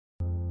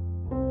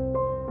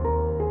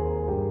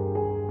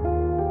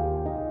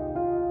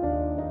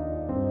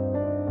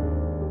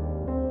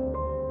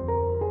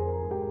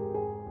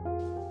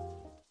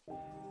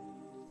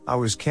I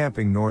was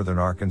camping northern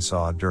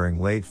Arkansas during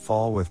late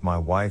fall with my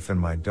wife and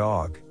my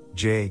dog,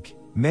 Jake,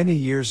 many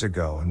years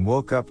ago and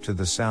woke up to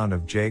the sound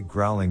of Jake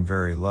growling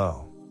very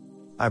low.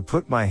 I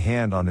put my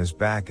hand on his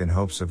back in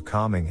hopes of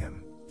calming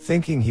him,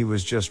 thinking he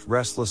was just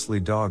restlessly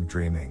dog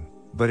dreaming,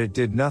 but it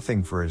did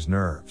nothing for his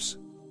nerves.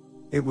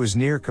 It was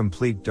near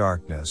complete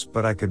darkness,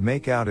 but I could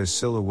make out his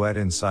silhouette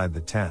inside the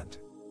tent.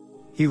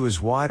 He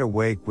was wide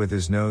awake with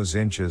his nose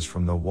inches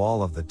from the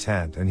wall of the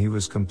tent, and he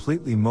was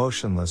completely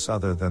motionless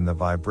other than the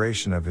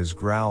vibration of his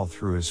growl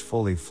through his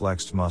fully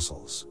flexed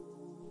muscles.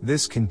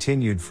 This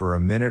continued for a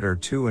minute or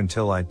two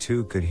until I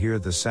too could hear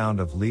the sound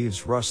of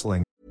leaves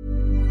rustling.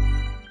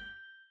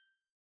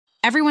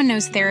 Everyone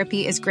knows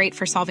therapy is great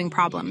for solving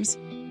problems,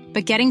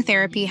 but getting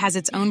therapy has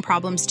its own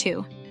problems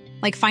too,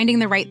 like finding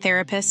the right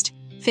therapist,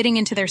 fitting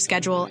into their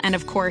schedule, and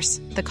of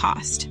course, the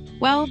cost.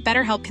 Well,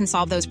 BetterHelp can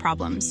solve those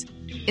problems.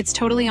 It's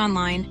totally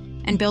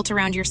online and built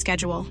around your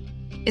schedule.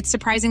 It's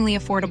surprisingly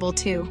affordable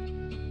too.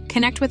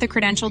 Connect with a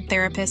credentialed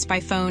therapist by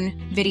phone,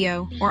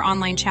 video, or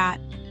online chat,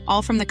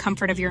 all from the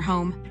comfort of your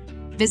home.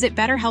 Visit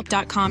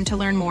BetterHelp.com to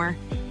learn more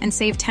and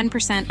save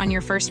 10% on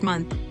your first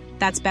month.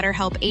 That's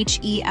BetterHelp,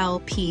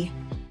 H-E-L-P.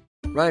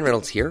 Ryan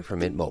Reynolds here from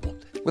Mint Mobile.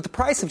 With the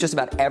price of just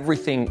about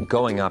everything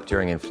going up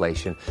during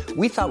inflation,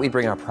 we thought we'd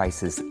bring our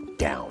prices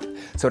down.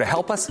 So to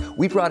help us,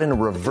 we brought in a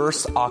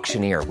reverse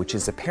auctioneer, which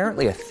is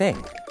apparently a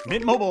thing.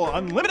 Mint Mobile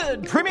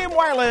Unlimited Premium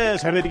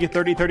Wireless. How to get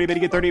 30, 30, bit to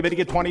get 30, bit to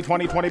get 20,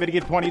 20, 20, bit to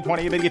get 20,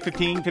 20, bit to get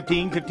 15,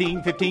 15,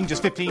 15, 15,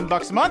 just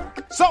 $15 a month?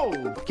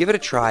 Sold! Give it a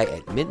try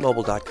at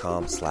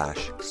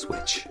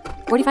mintmobile.com/switch.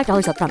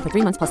 $45 up front for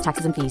 3 months plus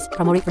taxes and fees.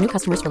 Promo rate for new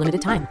customers for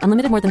limited time.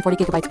 Unlimited more than 40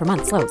 gigabytes per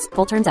month. Slows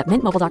full terms at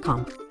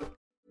mintmobile.com.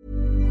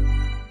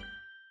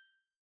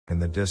 In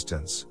the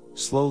distance,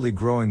 slowly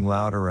growing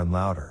louder and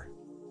louder.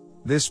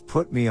 This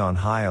put me on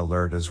high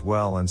alert as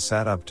well and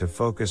sat up to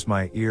focus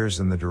my ears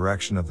in the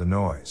direction of the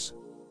noise.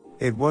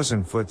 It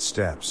wasn't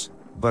footsteps,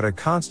 but a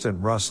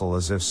constant rustle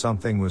as if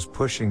something was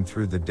pushing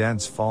through the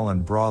dense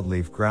fallen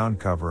broadleaf ground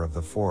cover of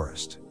the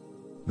forest.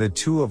 The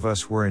two of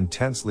us were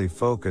intensely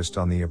focused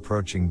on the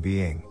approaching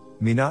being,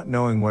 me not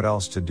knowing what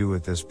else to do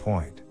at this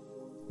point.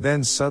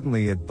 Then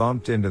suddenly it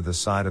bumped into the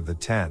side of the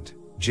tent.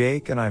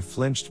 Jake and I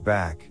flinched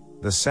back,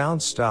 the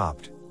sound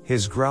stopped,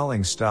 his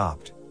growling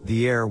stopped,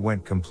 the air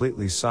went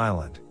completely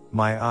silent,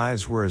 my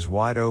eyes were as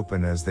wide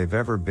open as they've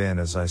ever been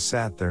as I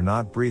sat there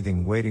not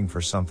breathing, waiting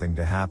for something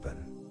to happen.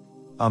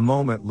 A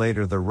moment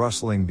later the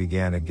rustling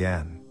began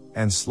again,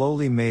 and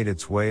slowly made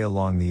its way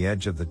along the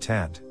edge of the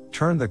tent,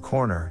 turned the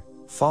corner,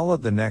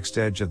 followed the next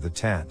edge of the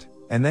tent,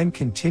 and then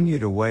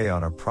continued away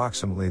on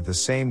approximately the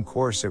same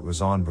course it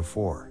was on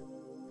before.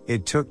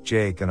 It took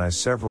Jake and I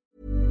several.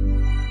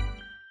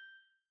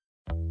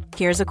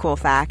 Here's a cool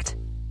fact.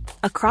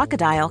 A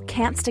crocodile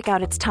can't stick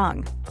out its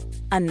tongue.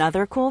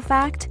 Another cool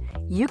fact,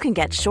 you can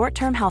get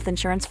short-term health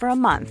insurance for a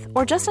month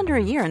or just under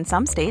a year in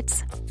some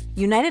states.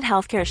 United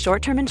Healthcare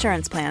short-term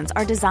insurance plans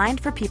are designed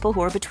for people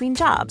who are between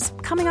jobs,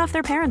 coming off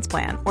their parents'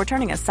 plan, or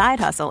turning a side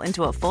hustle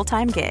into a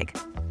full-time gig.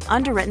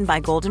 Underwritten by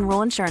Golden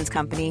Rule Insurance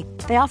Company,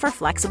 they offer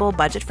flexible,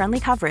 budget-friendly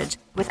coverage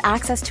with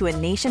access to a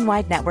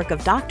nationwide network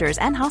of doctors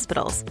and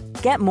hospitals.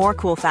 Get more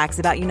cool facts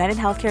about United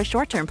Healthcare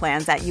short-term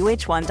plans at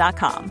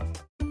uh1.com.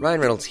 Ryan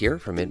Reynolds here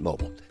from Mint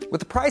Mobile. With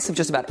the price of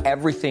just about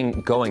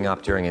everything going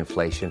up during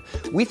inflation,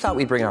 we thought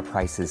we'd bring our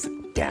prices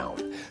down.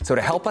 So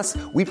to help us,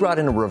 we brought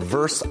in a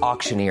reverse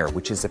auctioneer,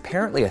 which is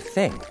apparently a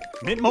thing.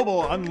 Mint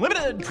Mobile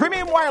Unlimited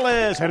Premium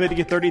Wireless. How to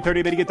get 30,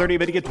 30, bit to get 30,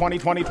 bit to get 20,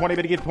 20, 20,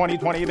 bit to get 20,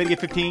 20, bit to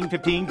get 15,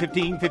 15,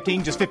 15,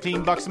 15, just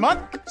 $15 a month?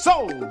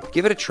 Sold!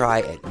 Give it a try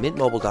at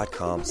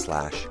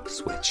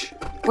mintmobile.com/switch.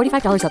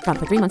 $45 up front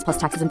for 3 months plus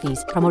taxes and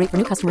fees. Promo rate for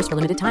new customers for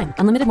limited time.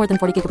 Unlimited more than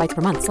 40 gigabytes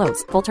per month.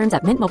 Slows full terms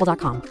at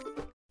mintmobile.com.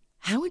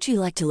 How would you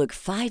like to look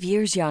 5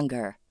 years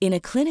younger? In a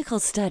clinical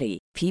study,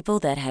 people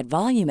that had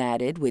volume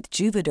added with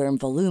Juvederm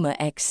Voluma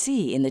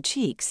XC in the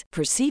cheeks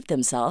perceived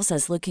themselves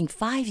as looking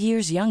 5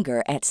 years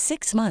younger at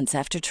 6 months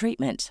after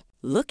treatment.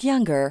 Look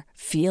younger,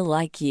 feel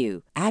like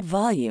you. Add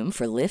volume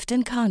for lift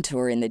and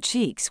contour in the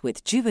cheeks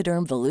with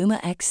Juvederm Voluma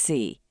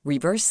XC.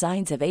 Reverse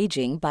signs of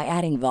aging by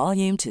adding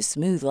volume to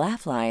smooth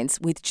laugh lines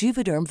with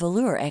Juvederm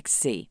Volure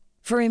XC.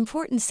 For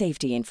important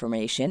safety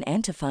information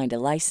and to find a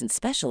licensed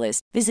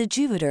specialist, visit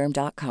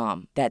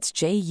Juvederm.com. That's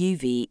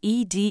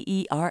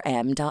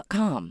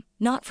JUVEDERM.com.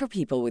 Not for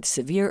people with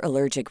severe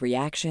allergic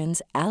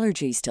reactions,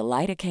 allergies to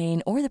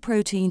lidocaine, or the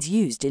proteins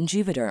used in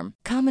Juvederm.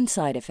 Common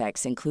side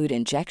effects include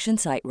injection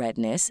site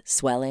redness,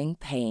 swelling,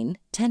 pain,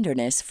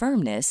 tenderness,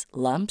 firmness,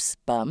 lumps,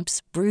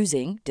 bumps,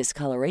 bruising,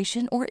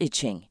 discoloration, or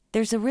itching.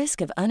 There's a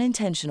risk of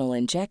unintentional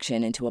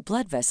injection into a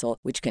blood vessel,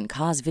 which can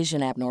cause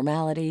vision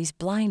abnormalities,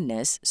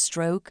 blindness,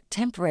 stroke,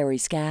 temporary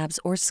scabs,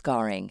 or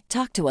scarring.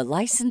 Talk to a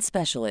licensed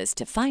specialist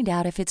to find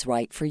out if it's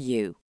right for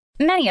you.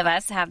 Many of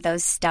us have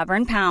those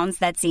stubborn pounds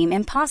that seem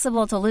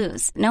impossible to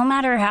lose, no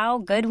matter how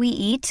good we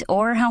eat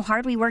or how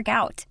hard we work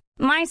out.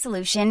 My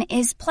solution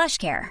is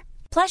PlushCare.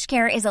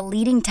 PlushCare is a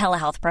leading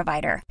telehealth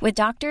provider with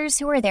doctors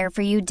who are there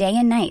for you day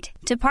and night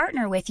to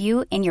partner with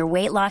you in your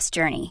weight loss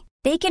journey.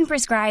 They can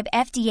prescribe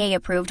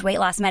FDA-approved weight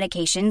loss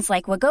medications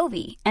like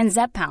Wegovy and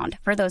Zepbound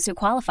for those who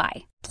qualify.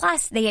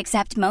 Plus, they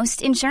accept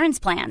most insurance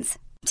plans.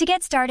 To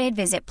get started,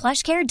 visit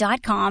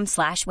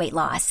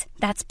plushcare.com/weightloss.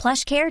 That's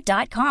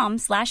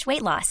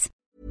plushcare.com/weightloss.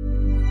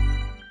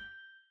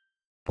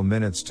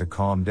 Minutes to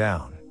calm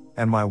down,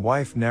 and my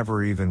wife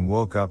never even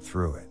woke up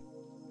through it.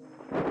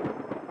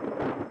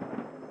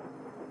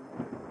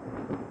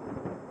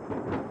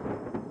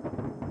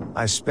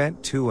 I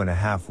spent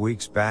 2.5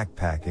 weeks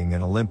backpacking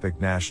in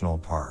Olympic National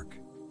Park.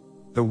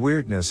 The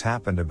weirdness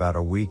happened about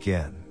a week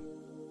in.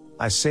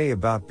 I say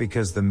about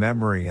because the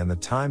memory and the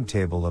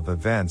timetable of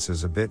events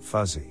is a bit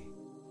fuzzy.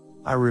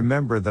 I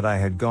remember that I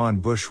had gone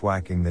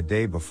bushwhacking the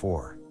day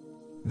before.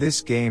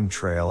 This game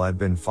trail I'd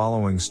been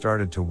following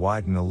started to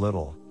widen a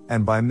little,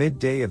 and by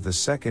midday of the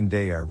second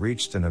day I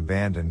reached an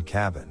abandoned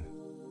cabin.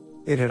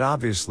 It had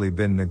obviously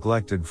been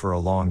neglected for a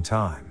long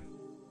time.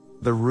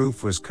 The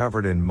roof was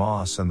covered in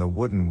moss and the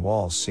wooden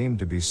walls seemed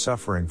to be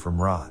suffering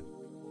from rot.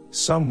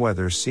 Some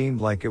weather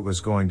seemed like it was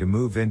going to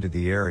move into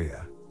the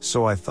area,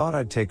 so I thought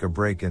I'd take a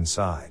break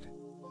inside.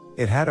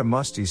 It had a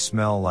musty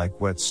smell like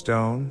wet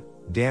stone,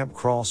 damp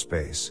crawl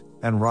space,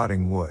 and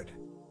rotting wood.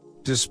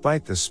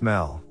 Despite the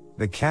smell,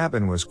 the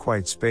cabin was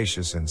quite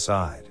spacious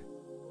inside.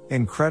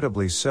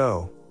 Incredibly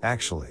so,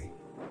 actually.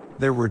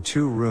 There were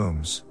 2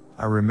 rooms,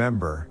 I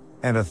remember,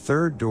 and a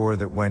third door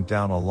that went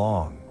down a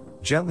long,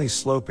 gently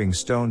sloping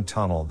stone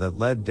tunnel that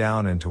led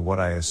down into what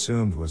I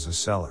assumed was a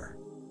cellar.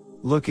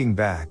 Looking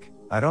back,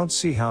 I don't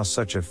see how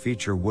such a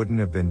feature wouldn't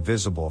have been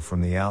visible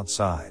from the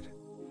outside.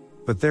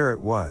 But there it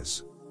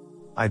was.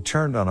 I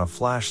turned on a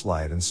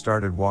flashlight and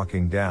started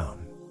walking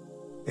down.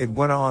 It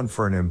went on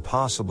for an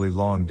impossibly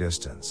long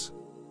distance.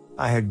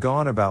 I had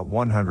gone about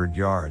 100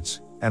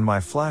 yards, and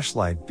my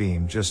flashlight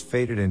beam just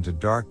faded into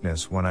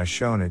darkness when I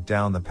shone it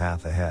down the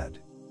path ahead.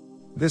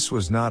 This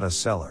was not a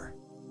cellar.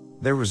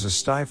 There was a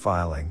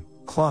stifling,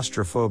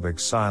 claustrophobic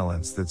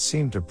silence that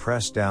seemed to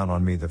press down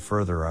on me the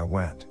further I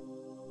went.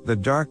 The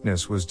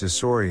darkness was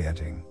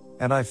disorienting,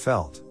 and I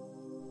felt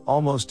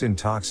almost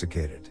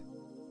intoxicated.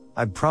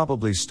 I'd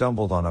probably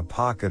stumbled on a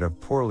pocket of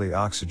poorly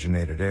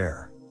oxygenated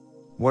air.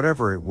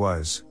 Whatever it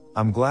was,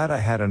 I'm glad I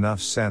had enough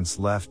sense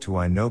left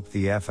to nope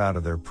the F out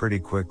of there pretty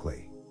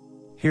quickly.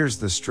 Here's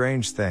the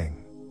strange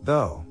thing,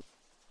 though.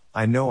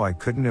 I know I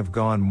couldn't have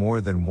gone more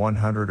than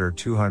 100 or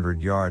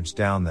 200 yards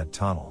down that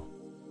tunnel.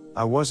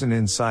 I wasn't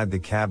inside the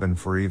cabin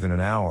for even an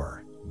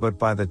hour, but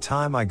by the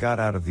time I got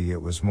out of it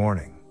was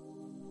morning.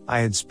 I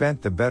had spent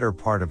the better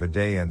part of a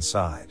day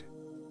inside.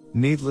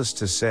 Needless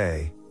to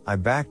say, I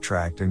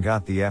backtracked and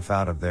got the F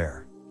out of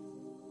there.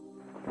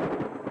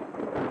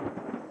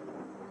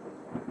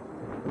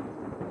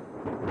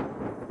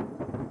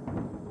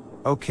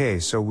 Okay,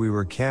 so we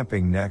were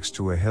camping next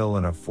to a hill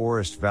in a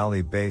forest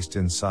valley based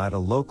inside a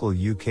local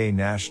UK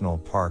national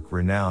park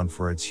renowned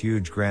for its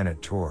huge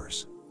granite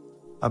tors.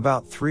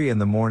 About 3 in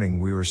the morning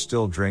we were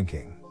still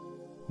drinking.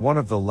 One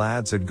of the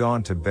lads had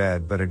gone to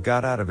bed but had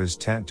got out of his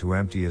tent to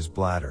empty his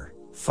bladder.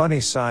 Funny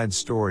side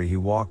story, he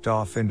walked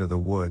off into the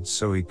woods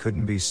so he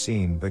couldn't be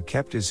seen but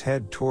kept his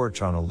head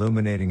torch on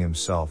illuminating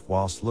himself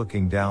whilst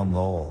looking down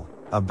lol.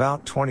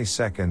 About 20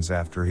 seconds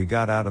after he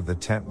got out of the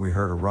tent we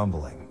heard a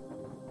rumbling.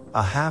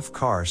 A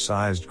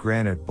half-car-sized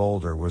granite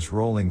boulder was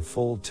rolling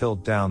full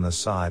tilt down the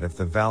side of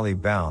the valley,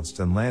 bounced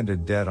and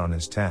landed dead on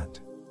his tent.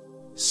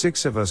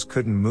 6 of us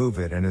couldn't move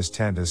it and his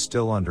tent is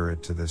still under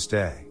it to this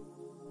day.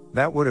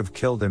 That would have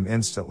killed him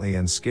instantly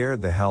and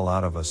scared the hell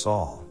out of us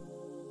all.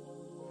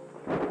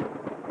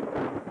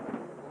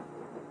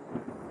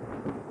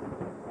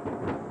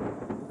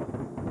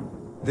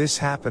 This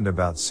happened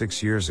about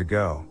 6 years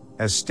ago.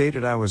 As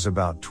stated, I was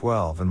about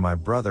 12 and my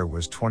brother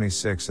was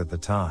 26 at the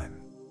time.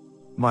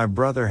 My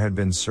brother had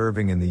been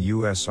serving in the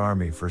US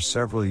Army for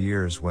several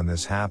years when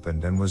this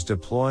happened and was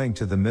deploying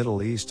to the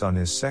Middle East on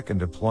his second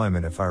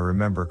deployment if I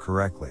remember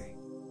correctly.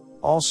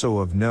 Also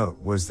of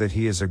note was that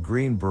he is a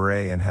Green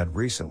Beret and had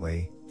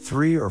recently,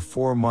 3 or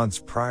 4 months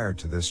prior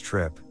to this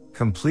trip,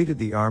 completed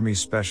the Army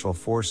Special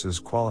Forces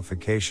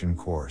qualification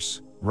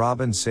course,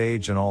 Robin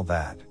Sage and all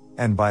that,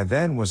 and by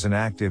then was an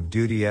active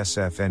duty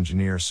SF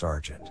engineer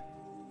sergeant.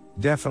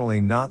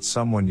 Definitely not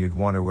someone you'd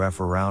want to F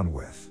around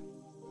with.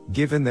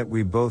 Given that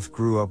we both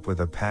grew up with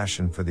a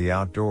passion for the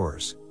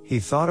outdoors, he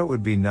thought it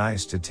would be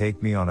nice to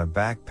take me on a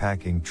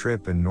backpacking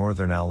trip in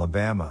northern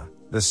Alabama,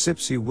 the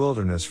Sipsey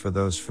Wilderness for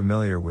those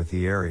familiar with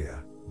the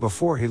area,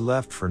 before he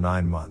left for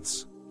 9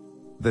 months.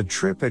 The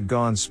trip had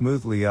gone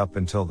smoothly up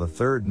until the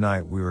 3rd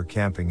night we were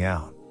camping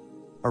out.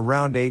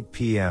 Around 8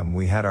 p.m.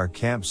 we had our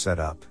camp set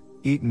up,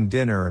 eaten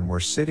dinner and were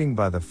sitting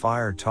by the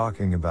fire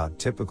talking about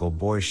typical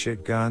boy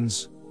shit,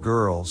 guns,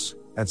 girls,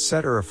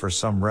 etc. For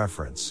some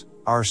reference,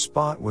 our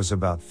spot was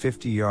about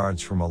 50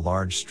 yards from a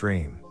large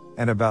stream,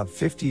 and about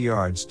 50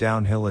 yards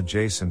downhill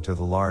adjacent to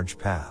the large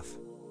path.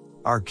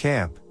 Our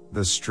camp,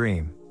 the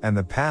stream, and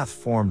the path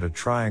formed a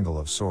triangle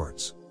of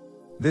sorts.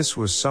 This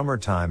was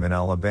summertime in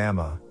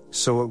Alabama,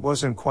 so it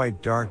wasn't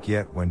quite dark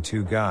yet when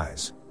 2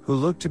 guys, who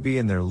looked to be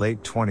in their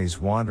late 20s,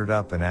 wandered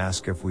up and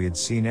asked if we had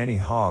seen any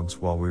hogs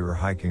while we were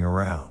hiking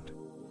around.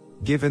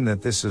 Given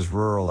that this is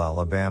rural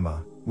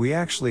Alabama, we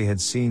actually had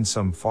seen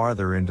some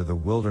farther into the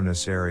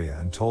wilderness area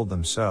and told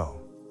them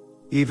so.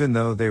 Even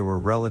though they were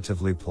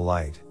relatively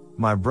polite,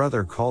 my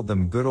brother called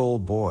them good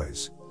old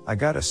boys. I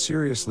got a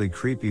seriously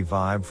creepy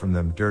vibe from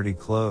them: dirty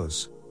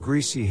clothes,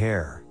 greasy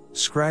hair,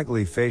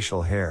 scraggly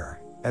facial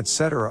hair,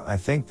 etc. I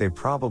think they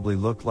probably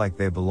looked like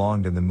they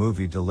belonged in the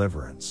movie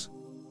Deliverance.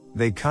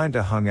 They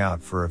kinda hung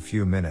out for a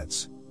few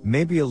minutes,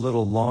 maybe a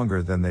little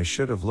longer than they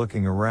should have,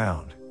 looking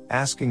around,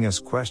 asking us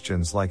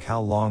questions like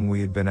how long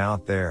we had been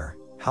out there,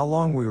 how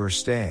long we were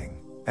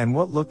staying, and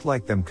what looked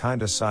like them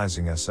kinda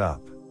sizing us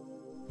up.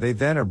 They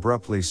then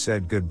abruptly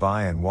said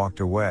goodbye and walked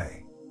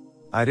away.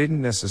 I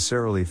didn't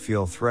necessarily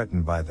feel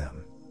threatened by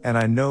them, and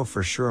I know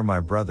for sure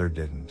my brother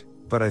didn't,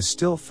 but I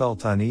still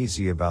felt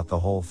uneasy about the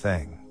whole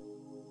thing.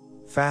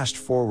 Fast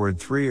forward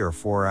 3 or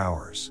 4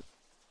 hours.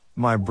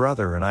 My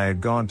brother and I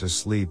had gone to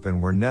sleep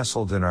and were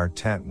nestled in our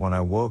tent when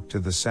I woke to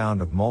the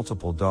sound of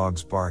multiple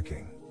dogs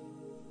barking.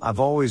 I've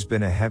always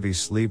been a heavy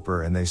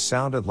sleeper and they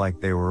sounded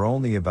like they were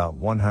only about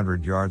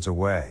 100 yards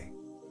away.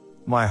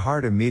 My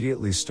heart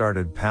immediately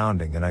started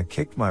pounding and I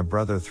kicked my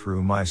brother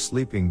through my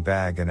sleeping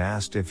bag and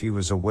asked if he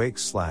was awake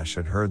 /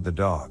 had heard the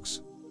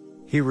dogs.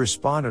 He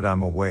responded,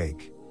 "I'm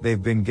awake,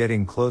 they've been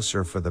getting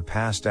closer for the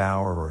past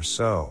hour or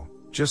so,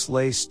 just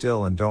lay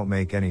still and don't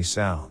make any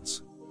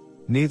sounds."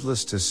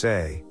 Needless to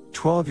say,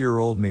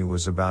 12-year-old me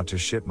was about to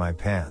shit my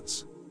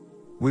pants.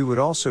 We would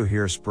also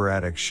hear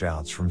sporadic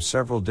shouts from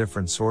several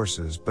different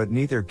sources, but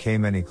neither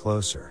came any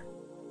closer.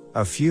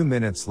 A few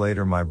minutes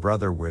later my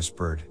brother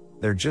whispered,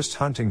 "They're just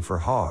hunting for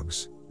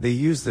hogs, they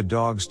use the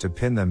dogs to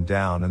pin them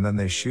down and then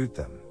they shoot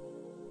them."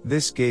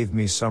 This gave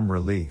me some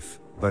relief,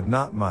 but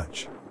not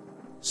much.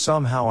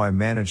 Somehow I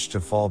managed to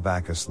fall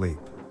back asleep.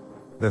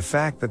 The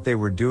fact that they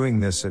were doing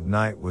this at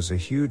night was a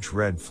huge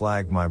red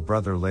flag, my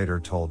brother later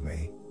told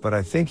me, but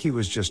I think he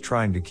was just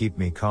trying to keep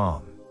me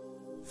calm.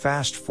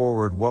 Fast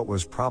forward what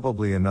was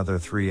probably another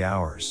 3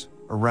 hours,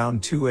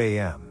 around 2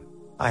 a.m.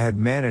 I had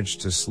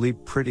managed to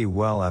sleep pretty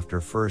well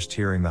after first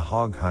hearing the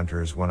hog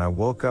hunters when I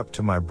woke up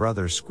to my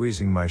brother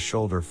squeezing my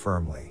shoulder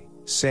firmly,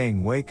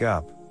 saying, "Wake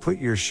up, put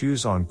your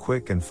shoes on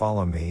quick and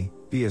follow me,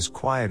 be as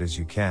quiet as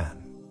you can."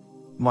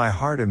 My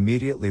heart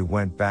immediately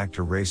went back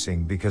to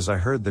racing because I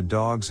heard the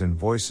dogs and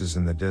voices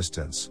in the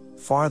distance,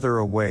 farther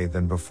away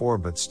than before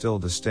but still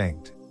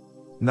distinct.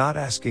 Not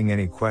asking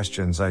any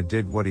questions, I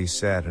did what he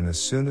said, and as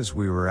soon as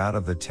we were out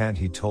of the tent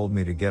he told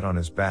me to get on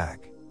his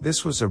back.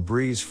 This was a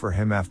breeze for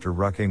him after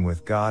rucking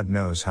with God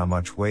knows how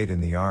much weight in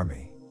the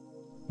army.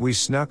 We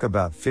snuck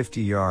about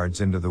 50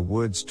 yards into the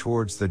woods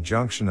towards the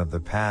junction of the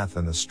path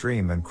and the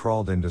stream and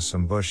crawled into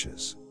some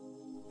bushes.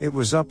 It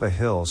was up a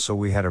hill, so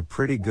we had a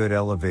pretty good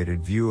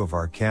elevated view of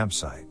our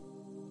campsite.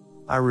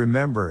 I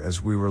remember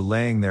as we were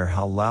laying there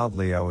how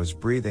loudly I was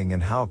breathing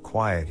and how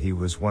quiet he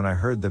was when I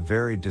heard the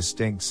very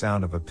distinct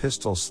sound of a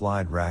pistol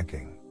slide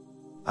racking.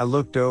 I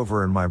looked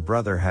over and my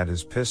brother had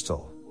his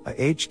pistol, a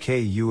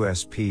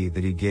HK-USP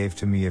that he gave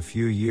to me a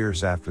few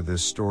years after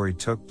this story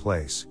took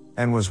place,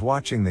 and was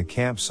watching the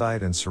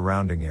campsite and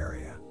surrounding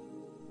area.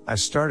 I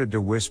started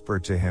to whisper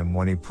to him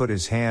when he put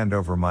his hand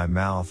over my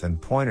mouth and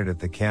pointed at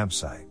the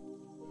campsite.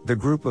 The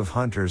group of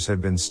hunters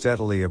had been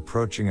steadily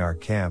approaching our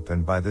camp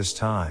and by this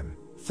time,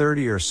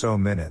 30 or so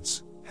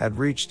minutes, had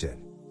reached it.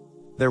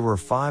 There were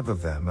 5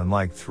 of them and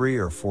like 3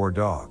 or 4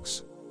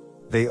 dogs.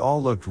 They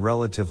all looked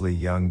relatively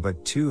young,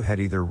 but 2 had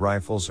either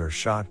rifles or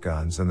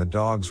shotguns and the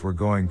dogs were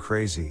going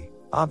crazy,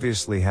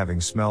 obviously having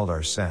smelled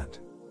our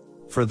scent.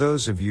 For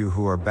those of you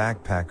who are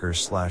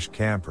backpackers /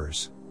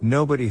 campers,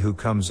 nobody who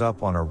comes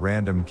up on a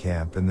random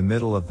camp in the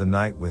middle of the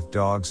night with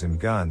dogs and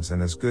guns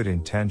and has good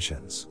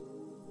intentions.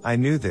 I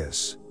knew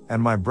this, and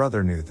my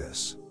brother knew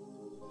this.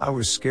 I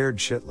was scared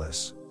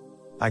shitless.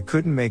 I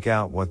couldn't make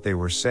out what they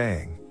were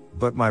saying,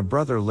 but my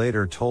brother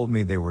later told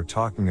me they were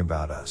talking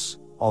about us,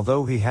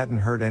 although he hadn't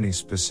heard any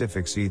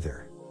specifics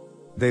either.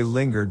 They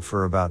lingered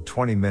for about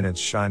 20 minutes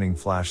shining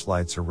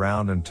flashlights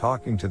around and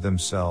talking to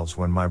themselves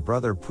when my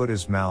brother put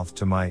his mouth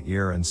to my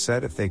ear and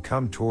said, "If they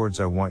come towards,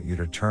 I want you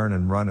to turn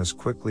and run as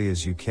quickly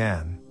as you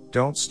can.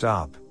 Don't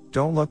stop,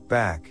 don't look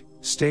back,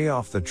 stay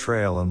off the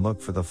trail and look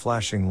for the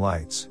flashing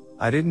lights."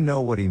 I didn't know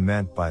what he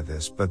meant by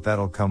this, but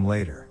that'll come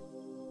later.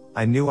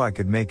 I knew I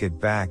could make it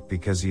back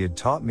because he had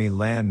taught me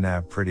land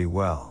nav pretty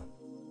well.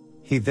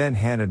 He then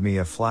handed me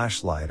a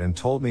flashlight and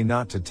told me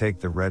not to take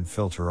the red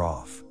filter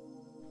off.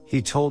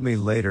 He told me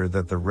later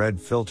that the red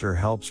filter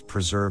helps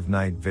preserve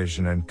night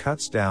vision and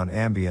cuts down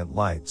ambient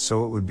light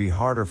so it would be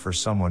harder for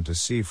someone to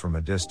see from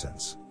a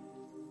distance.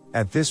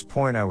 At this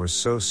point I was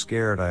so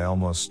scared I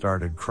almost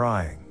started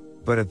crying,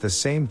 but at the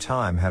same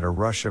time had a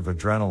rush of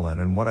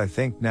adrenaline and what I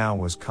think now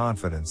was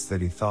confidence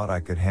that he thought I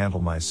could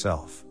handle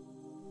myself.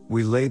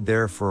 We laid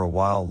there for a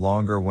while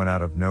longer when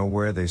out of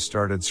nowhere they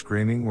started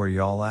screaming, "Where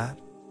y'all at?"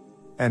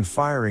 and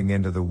firing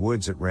into the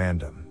woods at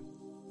random.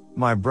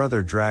 My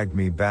brother dragged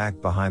me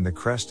back behind the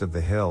crest of the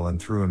hill and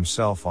threw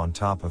himself on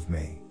top of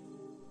me.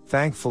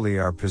 Thankfully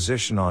our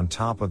position on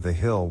top of the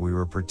hill, we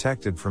were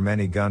protected from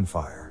any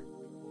gunfire.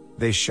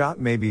 They shot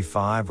maybe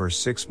 5 or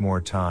 6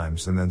 more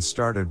times and then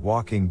started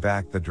walking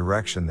back the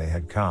direction they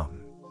had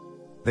come.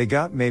 They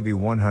got maybe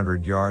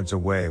 100 yards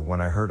away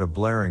when I heard a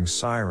blaring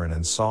siren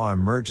and saw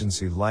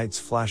emergency lights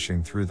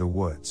flashing through the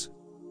woods.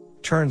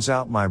 Turns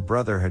out my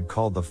brother had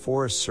called the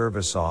Forest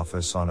Service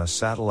office on a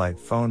satellite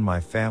phone my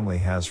family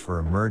has for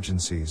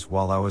emergencies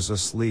while I was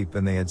asleep,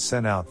 and they had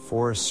sent out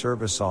Forest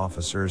Service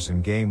officers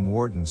and game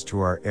wardens to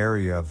our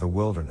area of the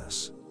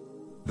wilderness.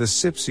 The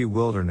Sipsey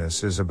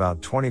Wilderness is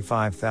about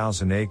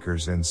 25,000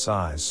 acres in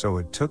size, so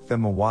it took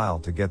them a while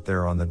to get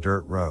there on the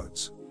dirt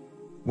roads.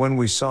 When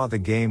we saw the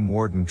game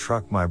warden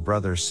truck, my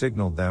brother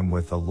signaled them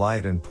with the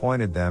light and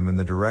pointed them in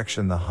the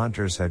direction the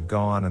hunters had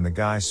gone, and the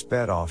guy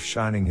sped off,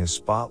 shining his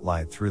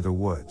spotlight through the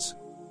woods.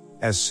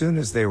 As soon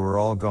as they were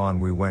all gone,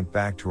 we went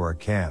back to our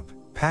camp,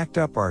 packed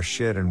up our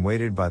shit, and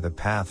waited by the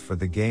path for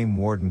the game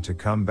warden to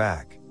come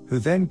back, who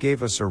then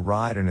gave us a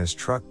ride in his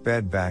truck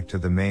bed back to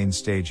the main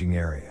staging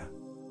area.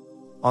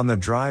 On the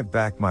drive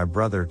back, my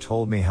brother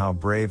told me how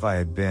brave I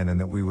had been and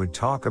that we would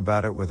talk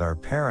about it with our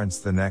parents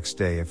the next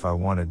day if I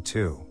wanted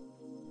to.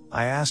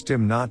 I asked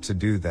him not to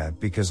do that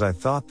because I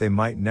thought they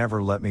might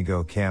never let me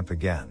go camp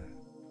again.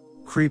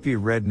 Creepy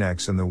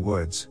rednecks in the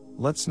woods,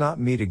 let's not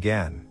meet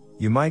again,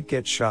 you might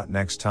get shot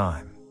next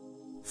time.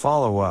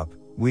 Follow up,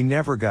 we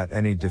never got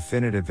any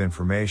definitive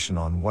information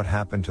on what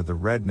happened to the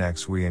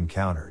rednecks we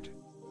encountered.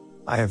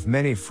 I have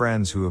many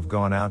friends who have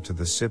gone out to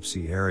the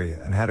Sipsey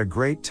area and had a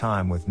great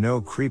time with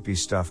no creepy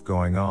stuff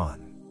going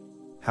on.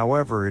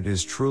 However, it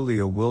is truly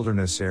a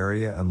wilderness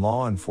area, and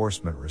law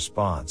enforcement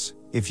response,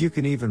 if you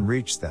can even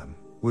reach them,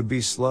 would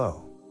be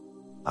slow.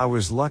 I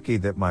was lucky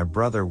that my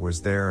brother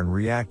was there and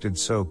reacted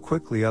so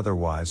quickly,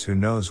 otherwise who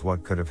knows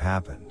what could have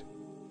happened.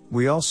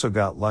 We also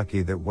got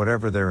lucky that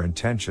whatever their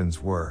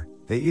intentions were,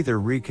 they either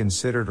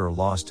reconsidered or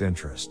lost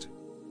interest.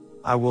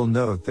 I will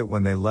note that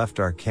when they left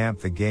our camp,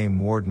 the game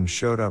warden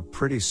showed up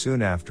pretty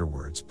soon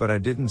afterwards, but I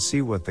didn't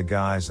see what the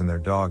guys and their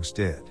dogs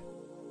did.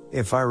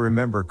 If I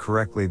remember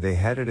correctly, they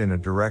headed in a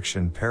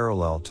direction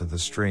parallel to the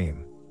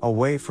stream,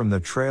 away from the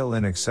trail,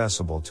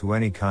 inaccessible to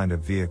any kind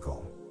of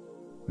vehicle.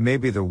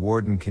 Maybe the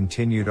warden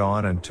continued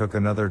on and took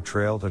another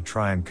trail to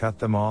try and cut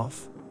them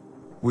off?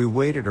 We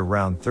waited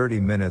around 30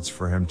 minutes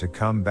for him to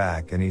come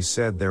back, and he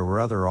said there were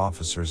other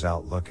officers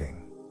out looking.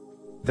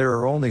 There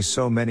are only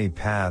so many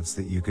paths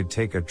that you could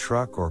take a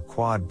truck or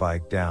quad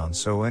bike down,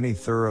 so any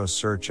thorough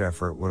search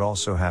effort would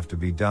also have to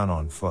be done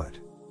on foot.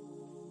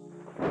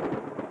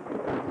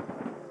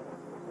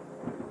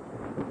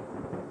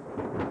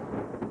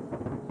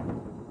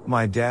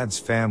 My dad's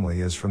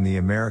family is from the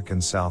American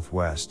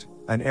Southwest,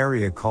 an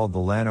area called the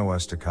Llano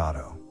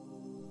Estacado.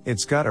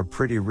 It's got a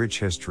pretty rich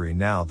history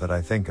now that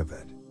I think of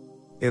it.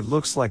 It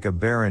looks like a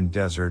barren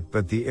desert,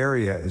 but the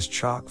area is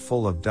chock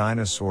full of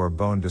dinosaur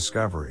bone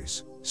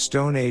discoveries,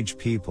 Stone Age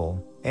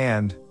people,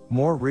 and,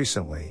 more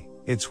recently,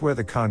 it's where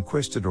the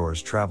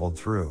conquistadors traveled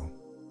through.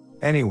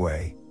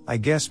 Anyway, I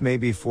guess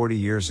maybe 40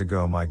 years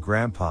ago my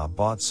grandpa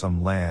bought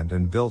some land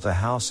and built a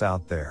house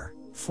out there,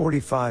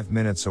 45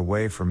 minutes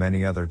away from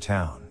any other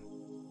town.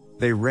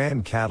 They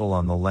ran cattle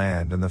on the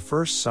land, and the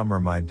first summer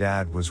my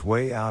dad was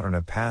way out on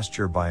a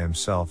pasture by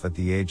himself at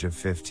the age of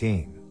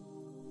 15.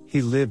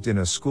 He lived in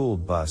a school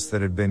bus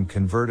that had been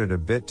converted a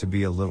bit to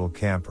be a little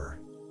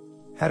camper.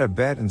 Had a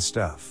bed and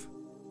stuff.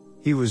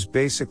 He was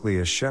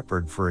basically a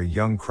shepherd for a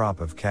young crop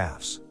of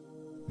calves.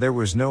 There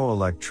was no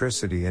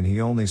electricity, and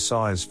he only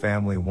saw his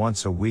family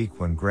once a week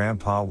when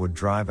Grandpa would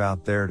drive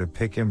out there to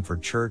pick him for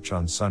church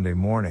on Sunday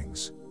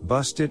mornings.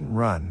 Bus didn't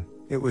run,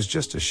 it was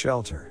just a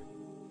shelter.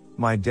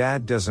 My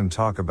dad doesn't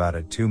talk about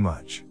it too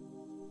much.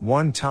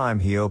 One time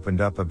he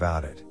opened up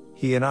about it.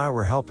 He and I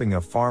were helping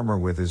a farmer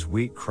with his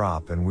wheat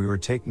crop, and we were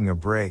taking a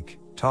break,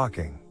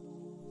 talking.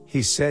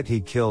 He said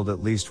he killed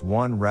at least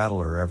one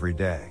rattler every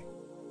day.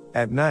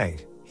 At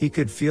night, he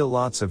could feel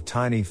lots of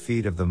tiny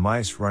feet of the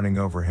mice running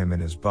over him in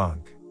his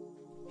bunk.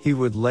 He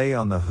would lay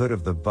on the hood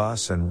of the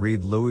bus and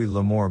read Louis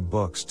L'Amour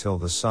books till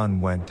the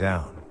sun went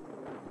down.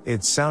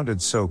 It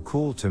sounded so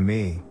cool to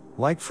me,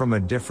 like from a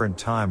different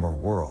time or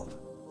world.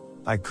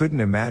 I couldn't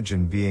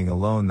imagine being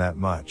alone that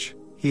much.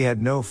 He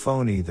had no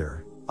phone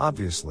either,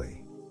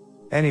 obviously.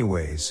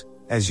 Anyways,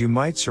 as you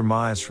might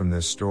surmise from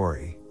this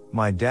story,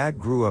 my dad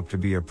grew up to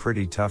be a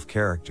pretty tough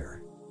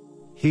character.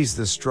 He's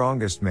the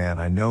strongest man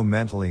I know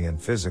mentally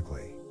and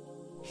physically.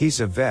 He's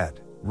a vet,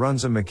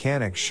 runs a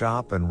mechanic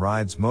shop, and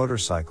rides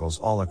motorcycles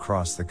all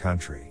across the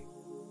country.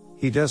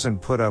 He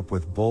doesn't put up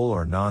with bull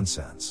or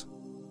nonsense.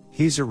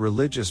 He's a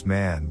religious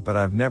man, but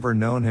I've never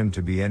known him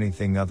to be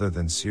anything other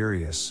than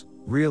serious,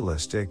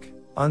 realistic,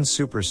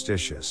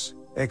 unsuperstitious,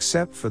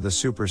 except for the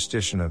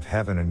superstition of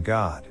heaven and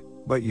God,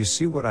 but you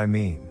see what I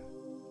mean.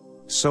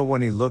 So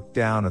when he looked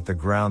down at the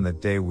ground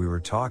that day we were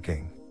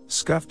talking,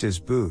 scuffed his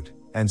boot,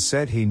 and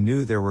said he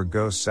knew there were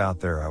ghosts out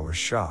there, I was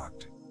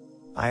shocked.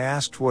 I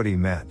asked what he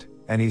meant,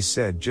 and he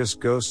said just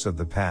ghosts of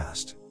the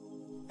past.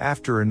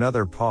 After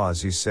another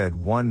pause he said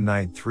one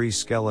night 3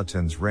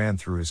 skeletons ran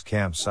through his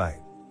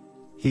campsite.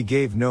 He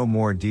gave no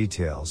more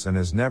details and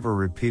has never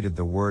repeated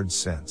the words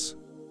since.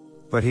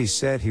 But he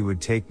said he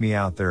would take me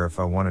out there if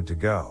I wanted to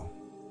go.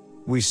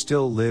 We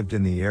still lived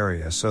in the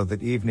area, so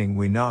that evening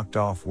we knocked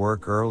off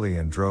work early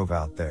and drove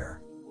out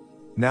there.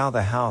 Now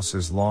the house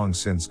is long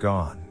since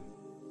gone.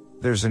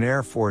 There's an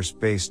Air Force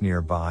base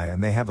nearby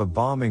and they have a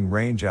bombing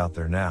range out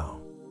there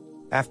now.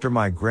 After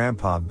my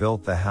grandpa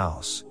built the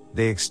house,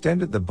 they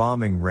extended the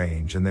bombing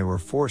range and they were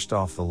forced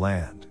off the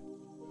land.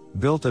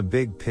 Built a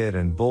big pit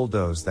and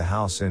bulldozed the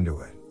house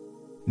into it.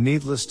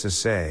 Needless to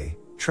say,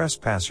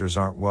 trespassers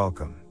aren't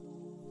welcome.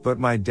 But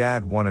my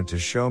dad wanted to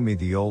show me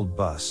the old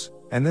bus,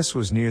 and this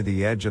was near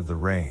the edge of the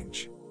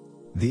range.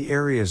 The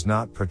area is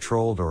not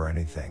patrolled or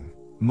anything.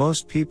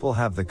 Most people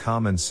have the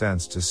common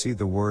sense to see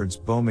the words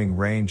bombing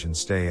range and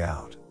stay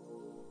out.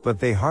 But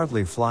they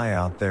hardly fly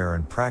out there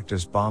and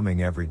practice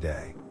bombing every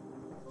day.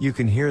 You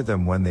can hear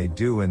them when they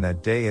do, and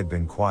that day had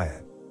been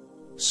quiet.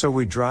 So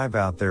we drive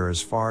out there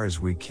as far as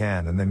we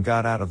can and then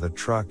got out of the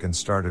truck and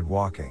started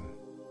walking.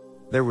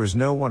 There was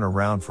no one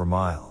around for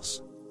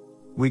miles.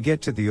 We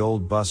get to the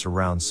old bus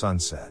around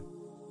sunset.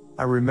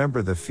 I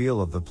remember the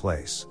feel of the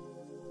place.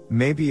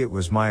 Maybe it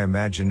was my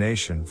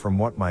imagination from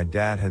what my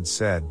dad had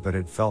said, but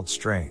it felt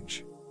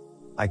strange.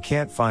 I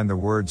can't find the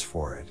words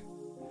for it.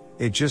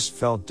 It just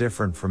felt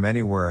different from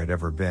anywhere I'd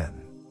ever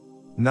been.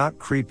 Not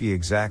creepy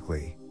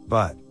exactly,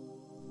 but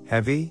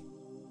heavy?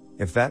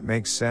 If that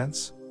makes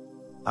sense?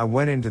 I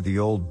went into the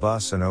old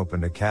bus and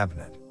opened a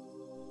cabinet.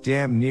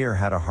 Damn near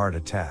had a heart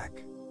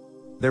attack.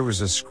 There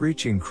was a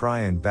screeching cry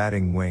and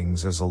batting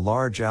wings as a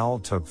large owl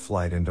took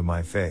flight into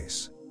my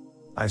face.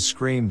 I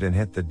screamed and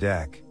hit the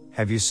deck.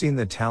 Have you seen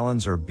the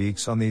talons or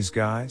beaks on these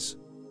guys?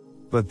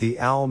 But the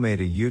owl made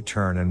a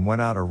U-turn and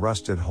went out a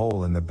rusted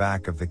hole in the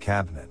back of the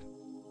cabinet.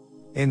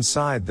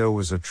 Inside though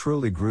was a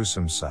truly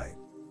gruesome sight.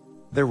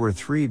 There were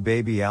 3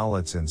 baby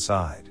owlets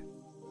inside.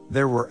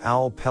 There were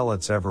owl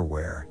pellets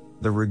everywhere,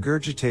 the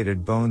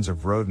regurgitated bones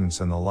of rodents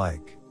and the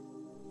like.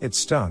 It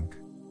stunk.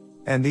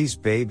 And these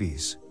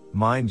babies,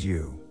 mind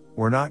you,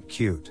 were not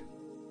cute.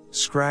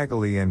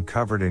 Scraggly and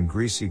covered in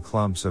greasy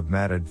clumps of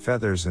matted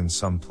feathers in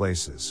some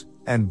places,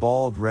 and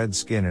bald red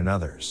skin in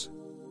others.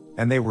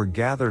 And they were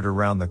gathered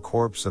around the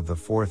corpse of the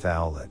 4th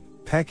owlet,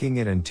 pecking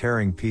it and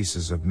tearing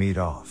pieces of meat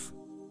off.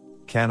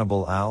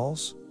 Cannibal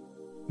owls?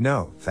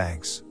 No,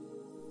 thanks.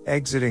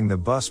 Exiting the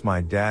bus,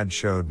 my dad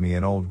showed me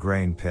an old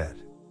grain pit.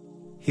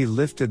 He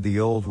lifted the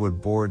old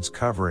wood boards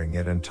covering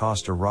it and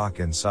tossed a rock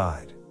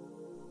inside.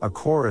 A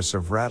chorus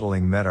of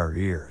rattling met our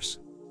ears.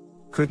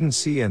 Couldn't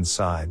see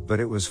inside, but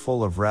it was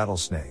full of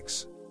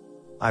rattlesnakes.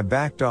 I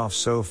backed off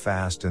so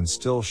fast and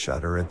still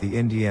shudder at the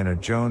Indiana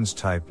Jones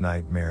type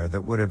nightmare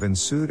that would have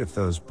ensued if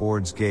those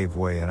boards gave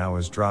way and I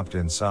was dropped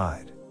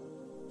inside.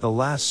 The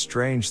last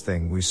strange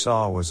thing we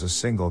saw was a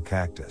single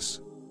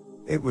cactus.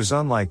 It was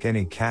unlike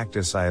any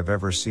cactus I have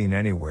ever seen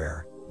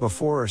anywhere,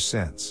 before or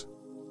since.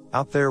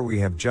 Out there we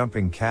have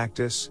jumping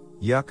cactus,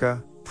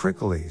 yucca,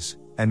 pricklies,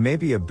 and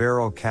maybe a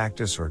barrel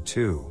cactus or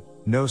 2,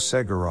 no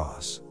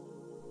seguros.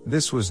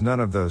 This was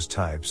none of those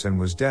types and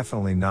was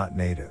definitely not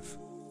native.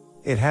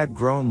 It had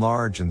grown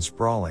large and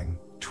sprawling,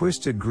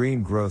 twisted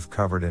green growth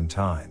covered in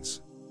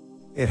tines.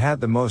 It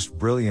had the most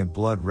brilliant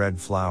blood red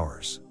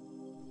flowers.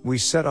 We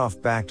set off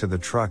back to the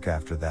truck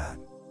after that.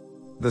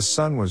 The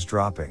sun was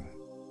dropping.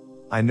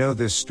 I know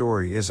this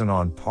story isn't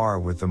on par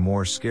with the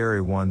more scary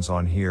ones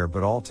on here,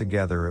 but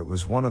altogether it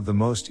was one of the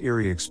most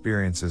eerie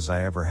experiences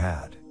I ever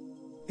had.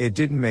 It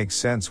didn't make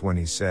sense when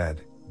he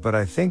said, but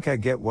I think I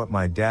get what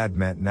my dad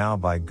meant now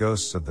by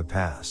ghosts of the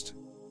past.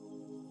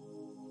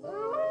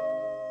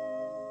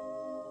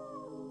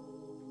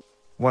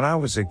 When I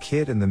was a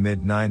kid in the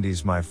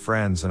mid-90s, my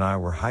friends and I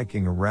were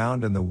hiking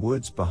around in the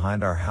woods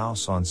behind our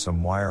house on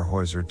some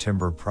Weyerhaeuser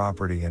timber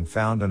property and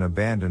found an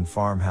abandoned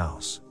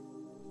farmhouse.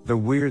 The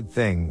weird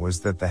thing was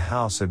that the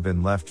house had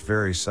been left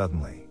very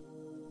suddenly.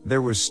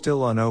 There was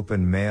still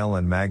unopened mail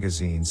and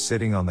magazines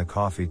sitting on the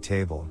coffee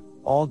table,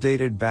 all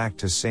dated back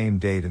to same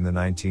date in the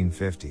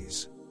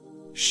 1950s.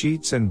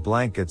 Sheets and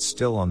blankets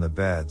still on the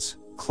beds,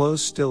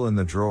 clothes still in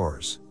the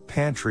drawers,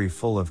 pantry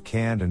full of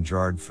canned and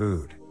jarred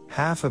food,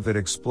 half of it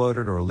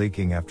exploded or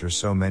leaking after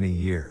so many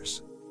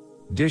years.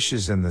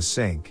 Dishes in the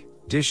sink,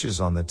 dishes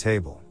on the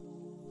table.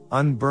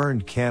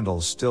 Unburned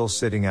candles still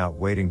sitting out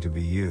waiting to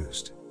be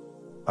used.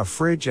 A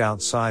fridge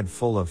outside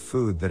full of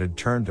food that had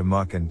turned to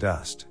muck and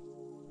dust.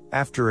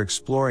 After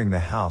exploring the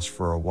house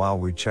for a while,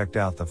 we checked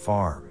out the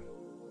farm.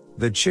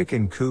 The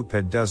chicken coop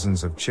had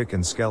dozens of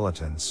chicken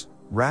skeletons,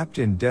 wrapped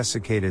in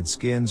desiccated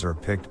skins or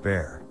picked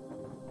bare.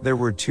 There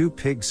were 2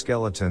 pig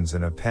skeletons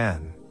in a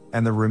pen,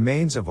 and the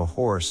remains of a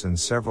horse and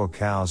several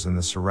cows in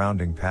the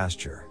surrounding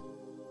pasture.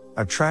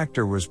 A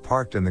tractor was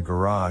parked in the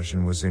garage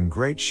and was in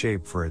great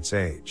shape for its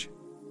age.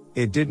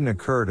 It didn't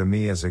occur to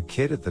me as a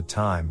kid at the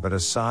time, but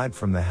aside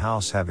from the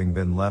house having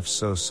been left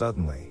so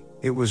suddenly,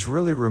 it was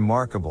really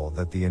remarkable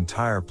that the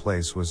entire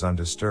place was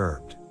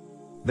undisturbed.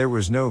 There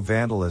was no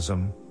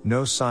vandalism,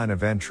 no sign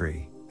of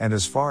entry, and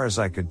as far as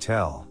I could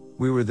tell,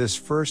 we were the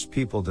first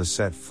people to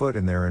set foot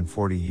in there in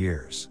 40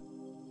 years.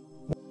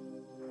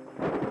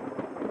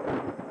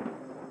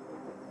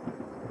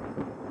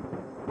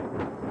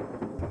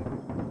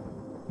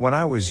 When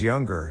I was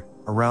younger,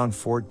 around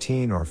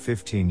 14 or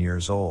 15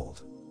 years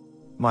old,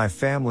 my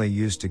family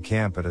used to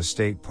camp at a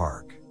state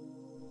park.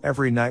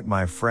 Every night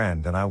my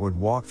friend and I would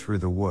walk through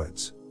the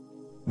woods.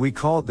 We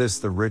called this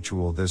the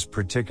ritual. This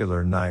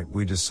particular night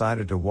we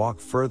decided to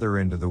walk further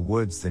into the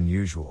woods than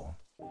usual.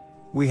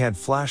 We had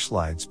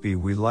flashlights,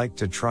 we liked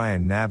to try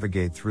and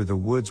navigate through the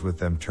woods with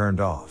them turned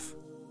off.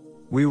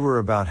 We were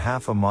about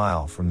half a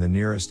mile from the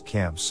nearest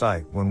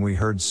campsite when we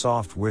heard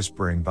soft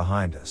whispering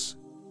behind us.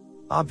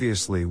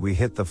 Obviously we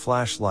hit the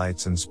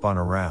flashlights and spun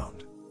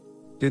around.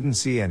 Didn't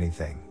see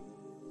anything.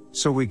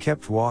 So we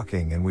kept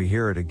walking and we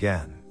hear it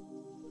again.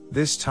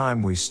 This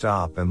time we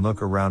stop and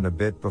look around a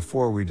bit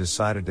before we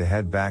decided to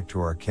head back to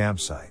our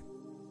campsite.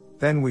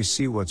 Then we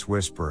see what's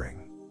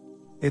whispering.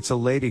 It's a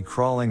lady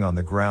crawling on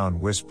the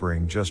ground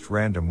whispering just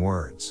random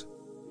words.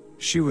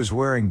 She was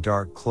wearing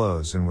dark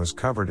clothes and was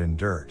covered in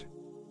dirt.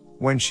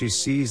 When she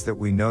sees that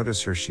we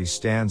notice her, she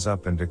stands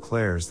up and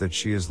declares that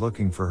she is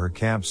looking for her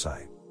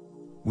campsite.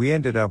 We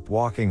ended up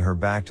walking her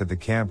back to the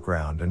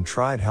campground and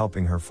tried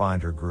helping her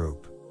find her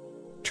group.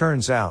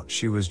 Turns out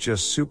she was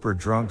just super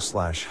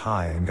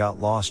drunk/high and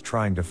got lost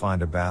trying to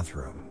find a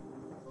bathroom.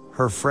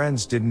 Her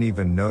friends didn't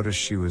even notice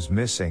she was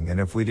missing, and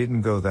if we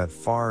didn't go that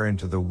far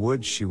into the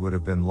woods she would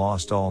have been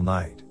lost all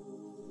night.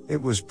 It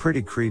was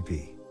pretty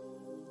creepy.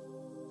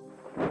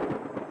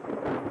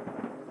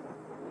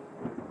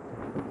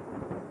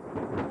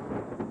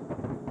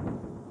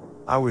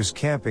 I was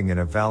camping in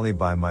a valley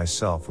by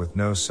myself with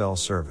no cell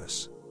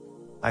service.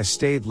 I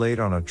stayed late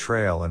on a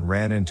trail and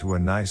ran into a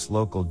nice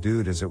local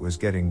dude as it was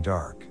getting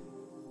dark.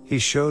 He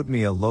showed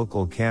me a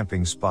local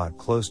camping spot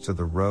close to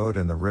the road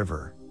and the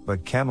river,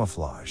 but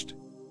camouflaged.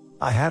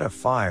 I had a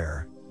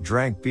fire,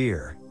 drank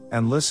beer,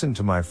 and listened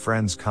to my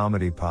friend's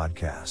comedy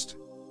podcast.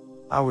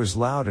 I was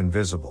loud and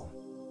visible.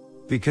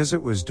 Because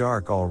it was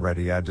dark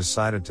already, I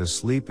decided to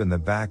sleep in the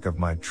back of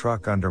my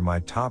truck under my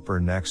topper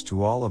next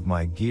to all of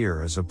my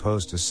gear as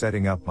opposed to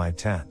setting up my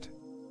tent.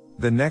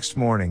 The next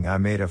morning I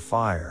made a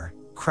fire,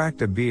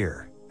 cracked a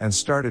beer, and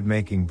started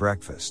making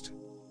breakfast.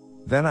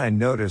 Then I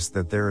noticed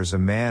that there is a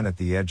man at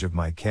the edge of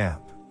my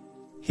camp.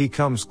 He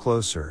comes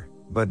closer,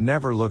 but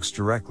never looks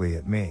directly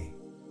at me.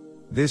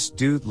 This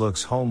dude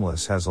looks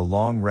homeless, has a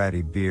long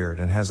ratty beard,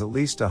 and has at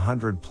least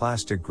 100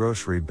 plastic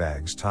grocery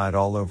bags tied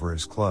all over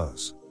his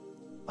clothes.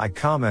 I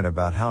comment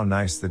about how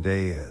nice the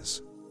day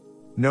is.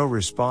 No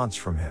response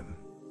from him.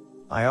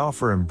 I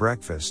offer him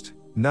breakfast,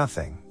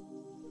 nothing.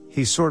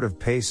 He sort of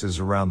paces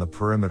around the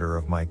perimeter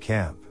of my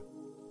camp.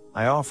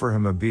 I offer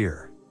him a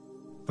beer.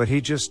 But he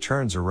just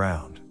turns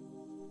around.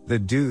 The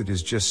dude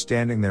is just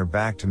standing there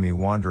back to me,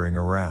 wandering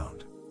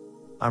around.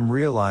 I'm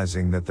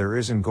realizing that there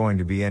isn't going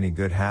to be any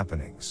good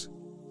happenings.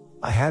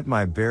 I had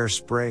my bear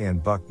spray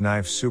and buck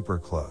knife super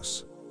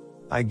close.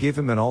 I give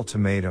him an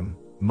ultimatum: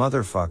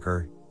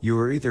 motherfucker, you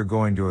are either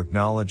going to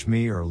acknowledge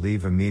me or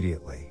leave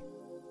immediately.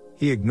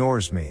 He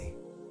ignores me.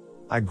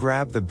 I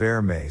grab the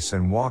bear mace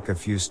and walk a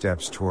few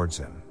steps towards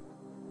him.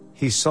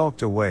 He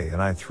sulked away and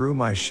I threw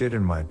my shit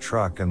in my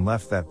truck and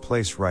left that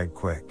place right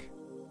quick.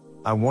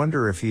 I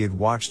wonder if he had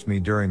watched me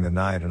during the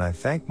night, and I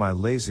thank my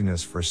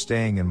laziness for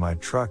staying in my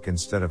truck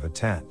instead of a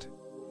tent.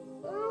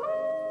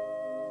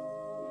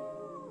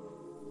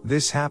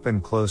 This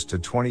happened close to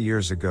 20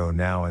 years ago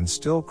now and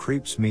still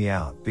creeps me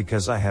out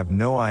because I have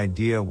no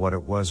idea what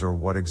it was or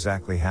what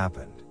exactly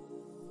happened.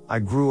 I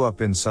grew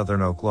up in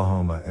southern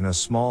Oklahoma in a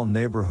small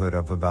neighborhood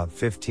of about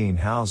 15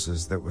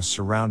 houses that was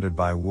surrounded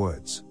by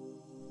woods.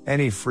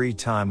 Any free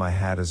time I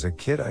had as a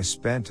kid I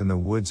spent in the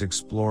woods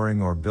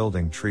exploring or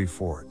building tree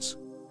forts.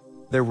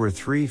 There were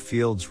 3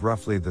 fields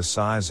roughly the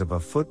size of a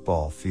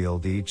football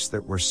field each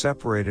that were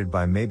separated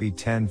by maybe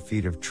 10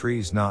 feet of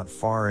trees not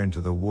far into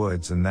the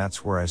woods, and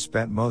that's where I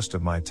spent most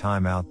of my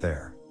time out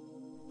there.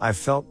 I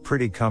felt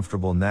pretty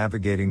comfortable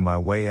navigating my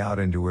way out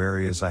into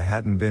areas I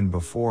hadn't been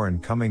before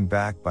and coming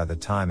back by the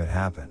time it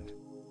happened.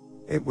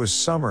 It was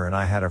summer and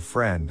I had a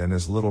friend and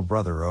his little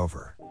brother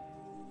over.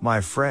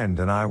 My friend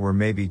and I were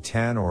maybe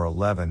 10 or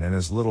 11 and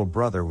his little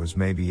brother was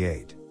maybe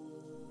 8.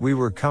 We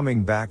were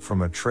coming back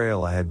from a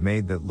trail I had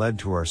made that led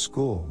to our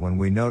school when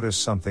we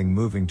noticed something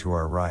moving to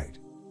our right.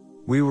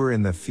 We were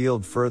in the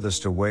field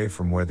furthest away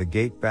from where the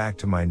gate back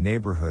to my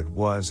neighborhood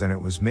was, and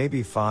it was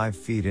maybe 5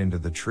 feet into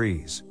the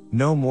trees,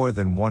 no more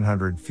than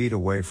 100 feet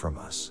away from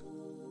us.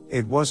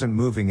 It wasn't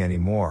moving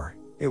anymore,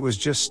 it was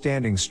just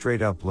standing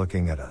straight up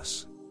looking at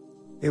us.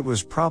 It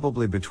was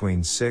probably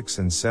between 6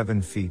 and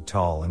 7 feet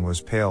tall and was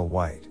pale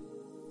white.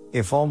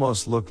 It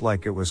almost looked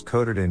like it was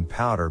coated in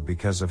powder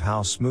because of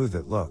how smooth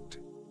it looked.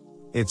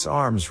 Its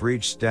arms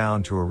reached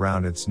down to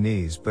around its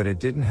knees, but it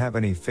didn't have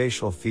any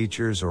facial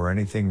features or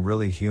anything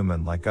really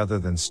human-like other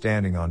than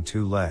standing on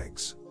 2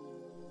 legs.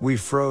 We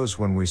froze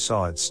when we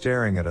saw it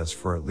staring at us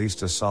for at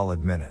least a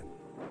solid minute.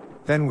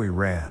 Then we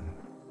ran.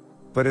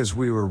 But as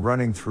we were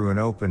running through an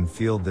open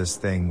field, this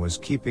thing was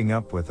keeping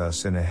up with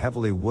us in a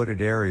heavily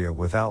wooded area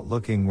without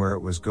looking where it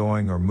was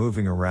going or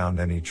moving around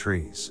any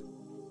trees.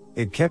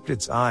 It kept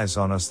its eyes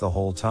on us the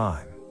whole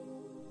time.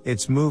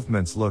 Its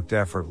movements looked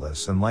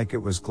effortless and like it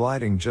was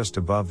gliding just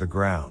above the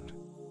ground.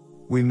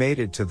 We made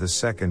it to the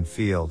second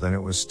field and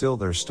it was still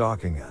there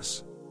stalking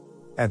us.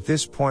 At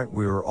this point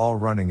we were all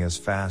running as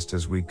fast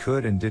as we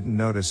could and didn't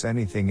notice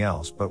anything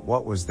else but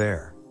what was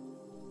there.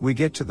 We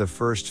get to the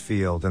first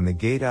field and the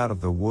gate out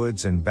of the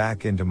woods and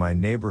back into my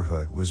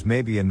neighborhood was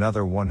maybe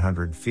another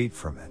 100 feet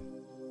from it.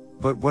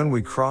 But when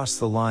we crossed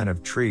the line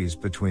of trees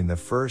between the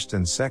first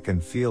and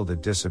second field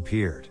it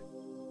disappeared.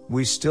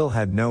 We still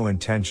had no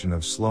intention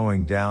of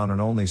slowing down and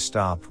only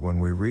stopped when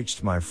we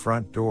reached my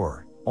front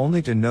door,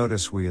 only to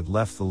notice we had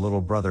left the little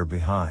brother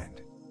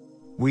behind.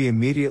 We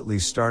immediately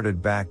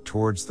started back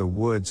towards the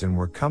woods and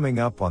were coming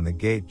up on the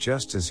gate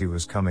just as he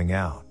was coming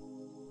out.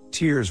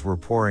 Tears were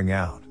pouring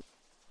out.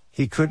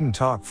 He couldn't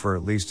talk for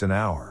at least an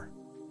hour.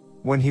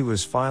 When he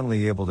was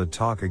finally able to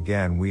talk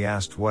again, we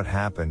asked what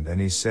happened and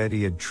he said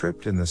he had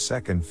tripped in the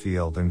second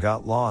field and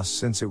got lost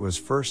since it was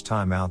first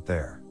time out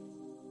there.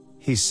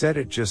 He said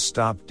it just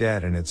stopped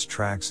dead in its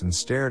tracks and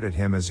stared at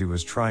him as he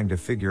was trying to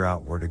figure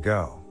out where to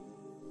go.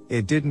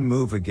 It didn't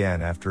move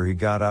again after he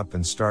got up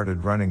and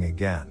started running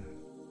again.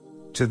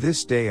 To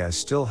this day I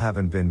still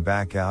haven't been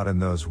back out in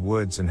those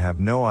woods and have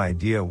no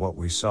idea what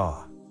we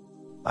saw.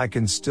 I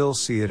can still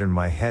see it in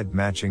my head,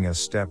 matching us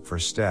step for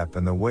step,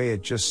 and the way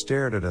it just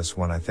stared at us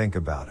when I think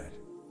about it.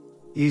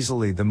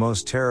 Easily the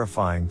most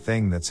terrifying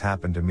thing that's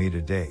happened to me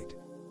to date.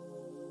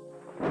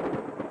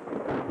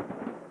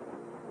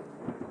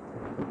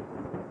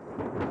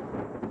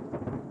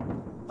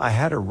 I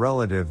had a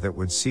relative that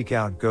would seek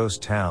out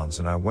ghost towns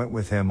and I went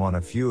with him on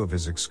a few of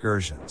his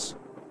excursions.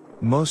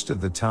 Most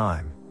of the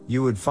time,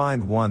 you would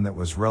find one that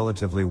was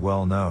relatively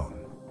well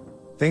known.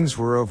 Things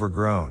were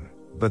overgrown,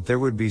 but there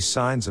would be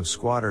signs of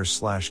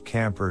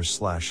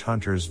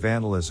squatters/campers/hunters,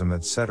 vandalism,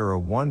 etc.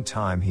 One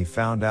time he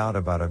found out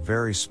about a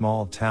very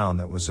small town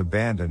that was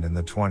abandoned in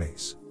the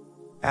 20s.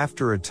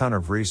 After a ton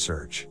of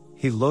research,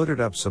 he loaded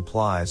up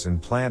supplies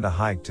and planned a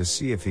hike to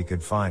see if he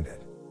could find it.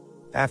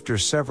 After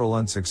several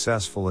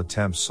unsuccessful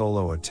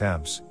solo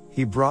attempts,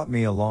 he brought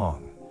me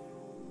along.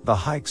 The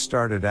hike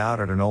started out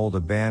at an old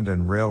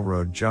abandoned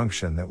railroad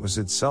junction that was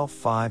itself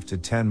 5 to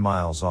 10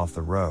 miles off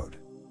the road.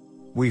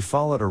 We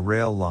followed a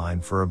rail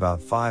line for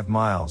about 5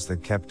 miles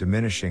that kept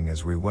diminishing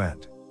as we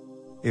went.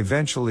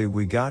 Eventually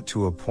we got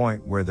to a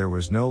point where there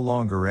was no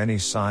longer any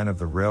sign of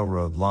the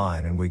railroad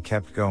line and we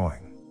kept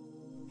going.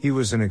 He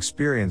was an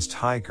experienced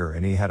hiker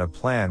and he had a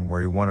plan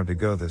where he wanted to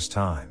go this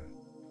time.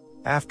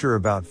 After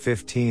about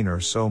 15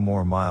 or so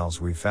more miles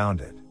we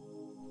found it.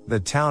 The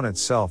town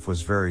itself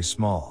was very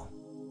small.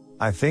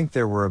 I think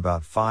there were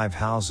about 5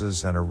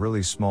 houses and a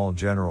really small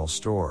general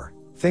store.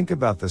 Think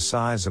about the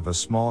size of a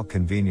small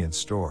convenience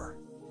store.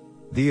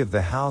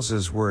 The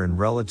houses were in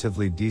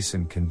relatively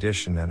decent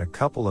condition and a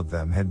couple of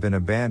them had been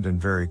abandoned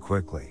very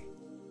quickly.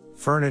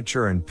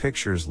 Furniture and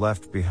pictures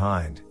left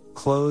behind,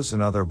 clothes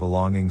and other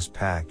belongings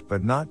packed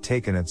but not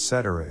taken,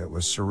 etc. It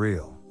was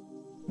surreal.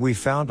 We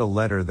found a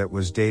letter that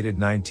was dated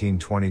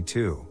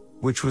 1922,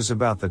 which was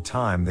about the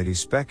time that he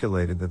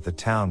speculated that the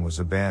town was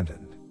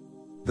abandoned.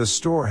 The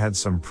store had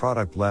some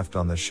product left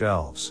on the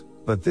shelves,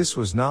 but this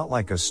was not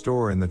like a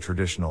store in the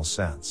traditional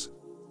sense.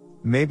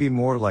 Maybe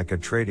more like a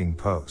trading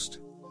post.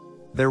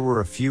 There were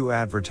a few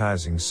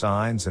advertising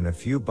signs and a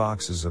few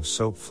boxes of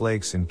soap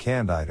flakes and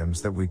canned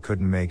items that we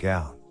couldn't make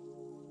out.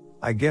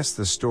 I guess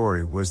the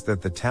story was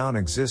that the town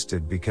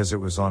existed because it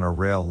was on a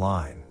rail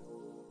line.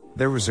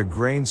 There was a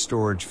grain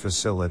storage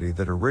facility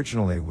that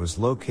originally was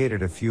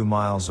located a few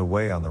miles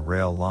away on the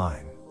rail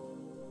line.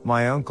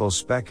 My uncle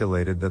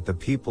speculated that the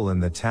people in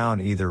the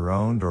town either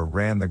owned or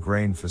ran the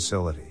grain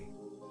facility.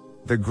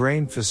 The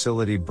grain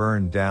facility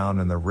burned down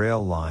and the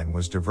rail line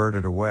was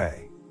diverted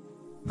away.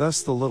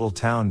 Thus the little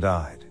town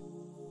died.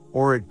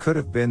 Or it could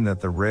have been that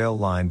the rail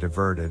line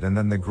diverted and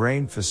then the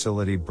grain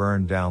facility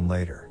burned down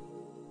later.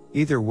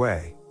 Either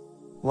way,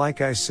 like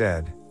I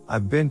said,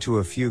 I've been to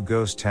a few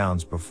ghost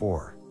towns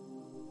before.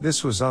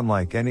 This was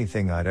unlike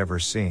anything I'd ever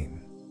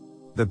seen.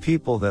 The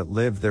people that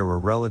lived there were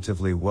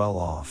relatively well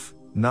off,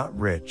 not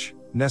rich,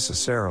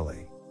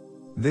 necessarily.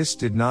 This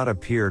did not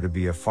appear to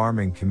be a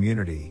farming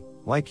community,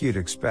 like you'd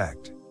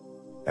expect.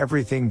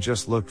 Everything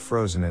just looked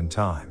frozen in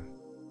time.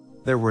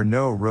 There were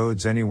no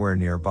roads anywhere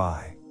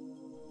nearby.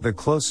 The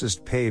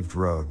closest paved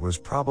road was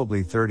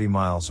probably 30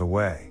 miles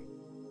away.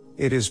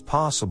 It is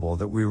possible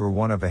that we were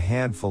one of a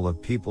handful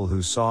of people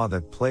who saw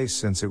that place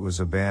since it was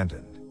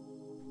abandoned.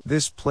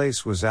 This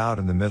place was out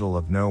in the middle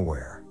of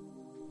nowhere.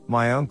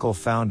 My uncle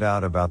found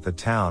out about the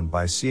town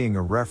by seeing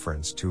a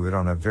reference to it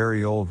on a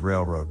very old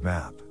railroad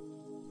map.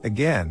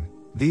 Again,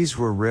 these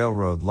were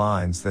railroad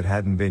lines that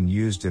hadn't been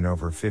used in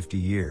over 50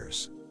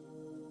 years.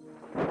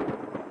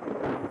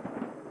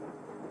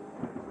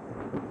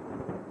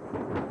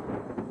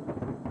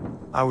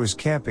 I was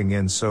camping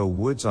in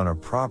woods on a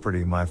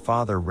property my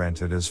father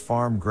rented as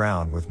farm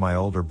ground with my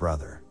older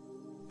brother.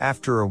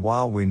 After a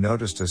while we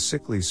noticed a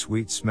sickly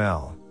sweet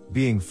smell.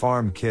 Being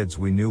farm kids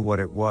we knew what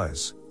it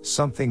was,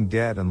 something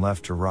dead and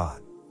left to rot.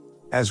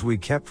 As we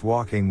kept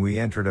walking we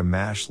entered a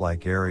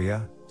marsh-like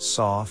area,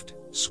 soft,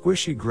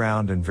 squishy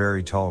ground and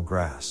very tall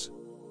grass.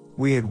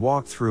 We had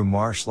walked through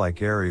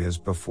marsh-like areas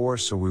before,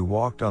 so we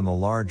walked on the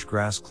large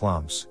grass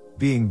clumps,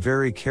 being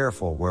very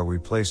careful where we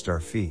placed our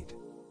feet.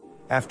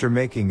 After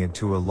making it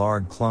to a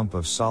large clump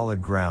of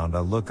solid ground,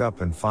 I look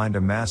up and find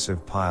a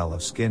massive pile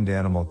of skinned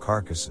animal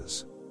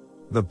carcasses.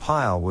 The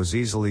pile was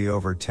easily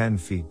over 10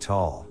 feet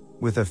tall,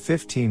 with a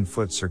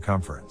 15-foot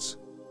circumference.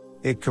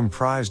 It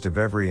comprised of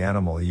every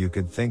animal you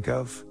could think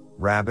of: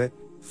 rabbit,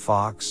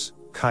 fox,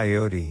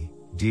 coyote,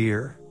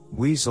 deer,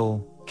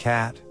 weasel,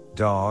 cat,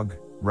 dog,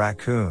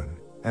 raccoon,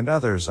 and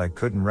others I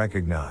couldn't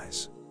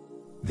recognize.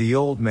 The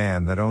old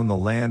man that owned the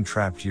land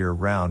trapped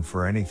year-round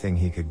for anything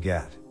he could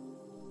get.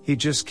 He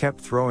just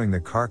kept throwing the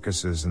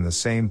carcasses in the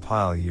same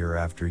pile year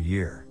after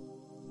year.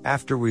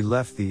 After we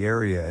left the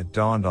area, it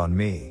dawned on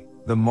me,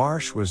 the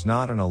marsh was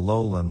not in a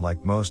lowland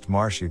like most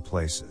marshy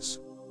places.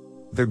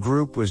 The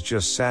group was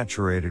just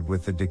saturated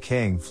with the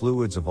decaying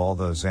fluids of all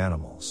those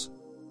animals.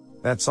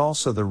 That's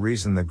also the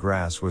reason the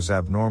grass was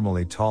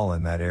abnormally tall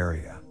in that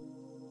area.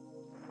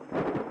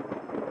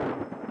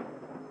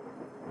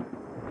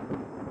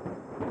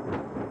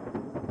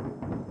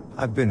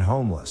 I've been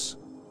homeless.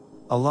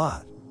 A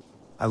lot.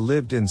 I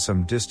lived in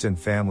some distant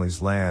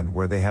family's land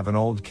where they have an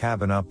old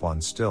cabin up on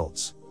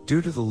stilts,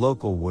 due to the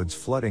local woods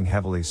flooding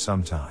heavily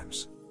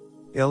sometimes.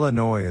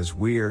 Illinois is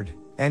weird.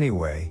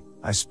 Anyway,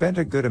 I spent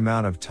a good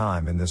amount of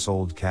time in this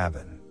old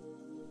cabin.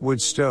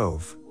 Wood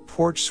stove,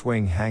 porch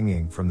swing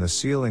hanging from the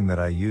ceiling that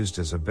I used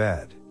as a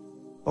bed.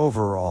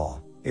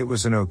 Overall, it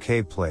was an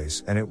okay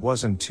place, and it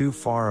wasn't too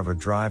far of a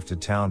drive to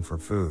town for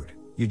food.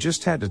 You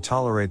just had to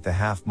tolerate the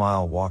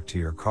half-mile walk to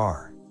your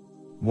car.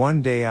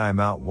 One day I'm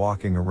out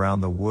walking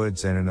around the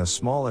woods, and in a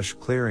smallish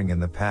clearing in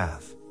the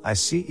path, I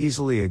see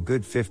easily a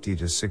good 50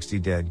 to 60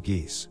 dead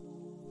geese.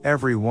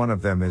 Every one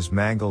of them is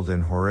mangled in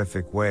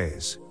horrific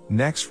ways,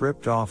 necks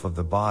ripped off of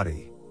the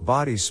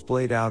bodies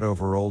splayed out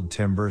over old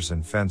timbers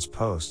and fence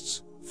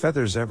posts,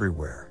 feathers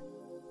everywhere.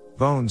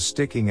 Bones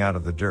sticking out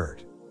of the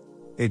dirt.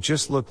 It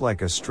just looked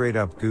like a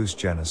straight-up goose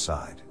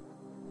genocide.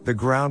 The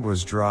ground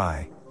was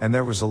dry, and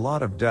there was a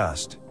lot of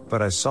dust,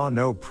 but I saw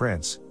no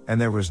prints, and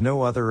there was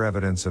no other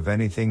evidence of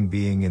anything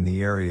being in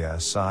the area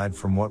aside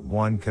from what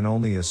one can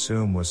only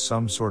assume was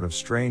some sort of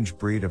strange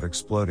breed of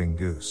exploding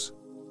goose.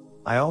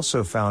 I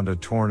also found a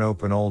torn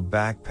open old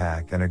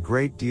backpack and a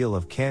great deal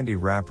of candy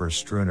wrappers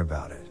strewn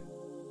about it.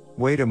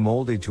 Way too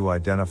moldy to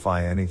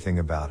identify anything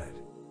about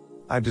it.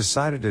 I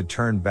decided to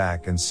turn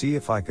back and see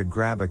if I could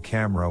grab a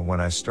camera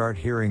when I start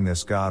hearing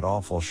this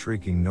god-awful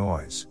shrieking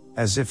noise,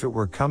 as if it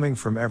were coming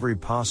from every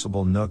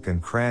possible nook and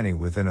cranny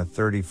within a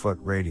 30-foot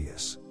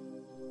radius.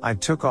 I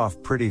took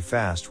off pretty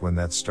fast when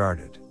that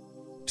started.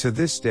 To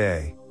this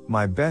day,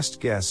 my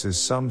best guess is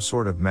some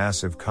sort of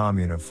massive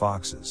commune of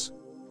foxes.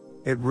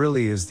 It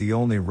really is the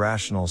only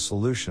rational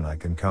solution I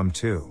can come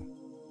to.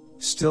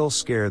 Still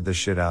scared the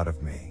shit out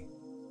of me.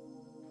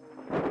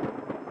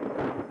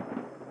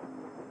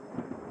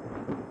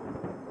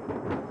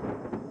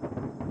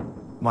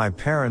 My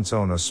parents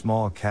own a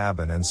small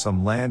cabin and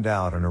some land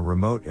out in a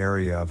remote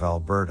area of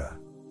Alberta.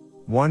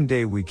 One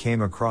day we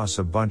came across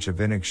a bunch of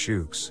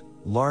Inukshukes,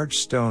 large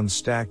stones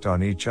stacked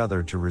on each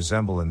other to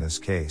resemble, in this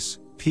case,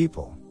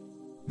 people.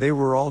 They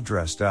were all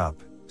dressed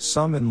up,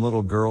 some in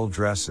little girl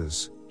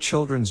dresses,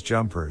 children's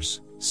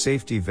jumpers,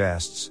 safety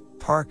vests,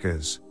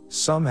 parkas,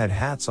 some had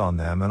hats on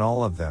them, and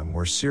all of them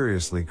were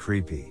seriously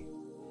creepy.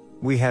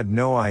 We had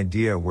no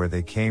idea where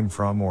they came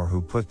from or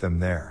who put them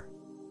there.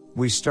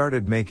 We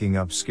started making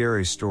up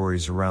scary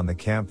stories around the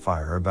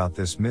campfire about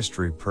this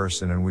mystery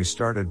person, and we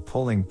started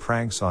pulling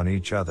pranks on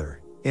each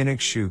other.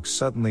 Inukshuk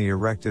suddenly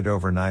erected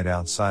overnight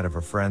outside of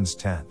a friend's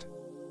tent.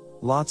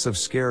 Lots of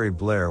scary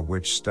Blair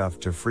Witch stuff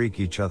to freak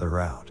each other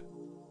out.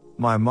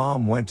 My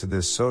mom went to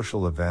this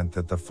social event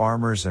that the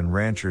farmers and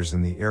ranchers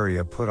in the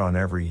area put on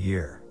every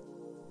year.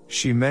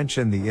 She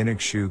mentioned the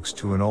Inukshuks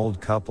to an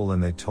old couple,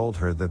 and they told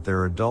her that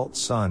their adult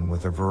son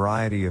with a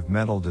variety of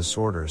mental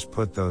disorders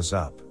put those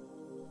up.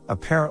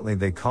 Apparently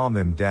they calm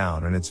him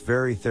down, and it's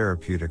very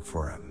therapeutic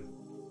for him.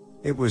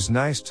 It was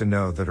nice to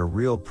know that a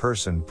real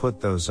person put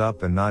those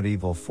up and not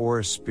evil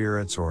forest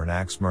spirits or an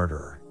axe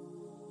murderer.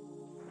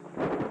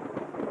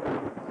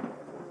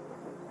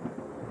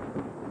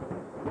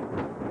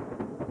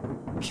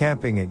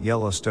 Camping at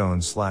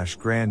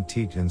Yellowstone/Grand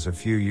Tetons a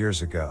few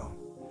years ago.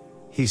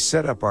 He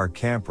set up our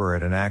camper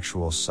at an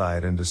actual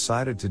site and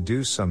decided to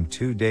do some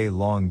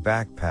 2-day-long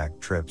backpack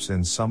trips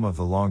in some of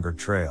the longer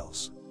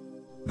trails.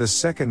 The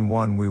second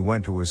one we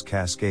went to was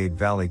Cascade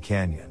Valley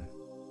Canyon.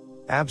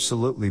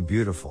 Absolutely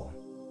beautiful.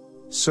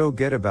 So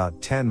get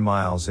about 10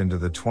 miles into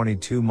the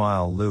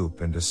 22-mile loop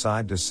and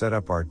decide to set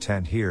up our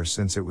tent here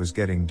since it was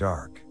getting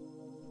dark.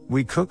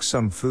 We cook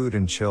some food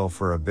and chill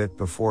for a bit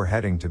before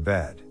heading to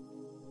bed.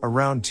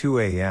 Around 2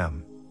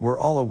 a.m., we're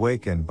all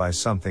awakened by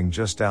something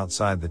just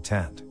outside the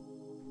tent.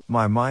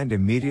 My mind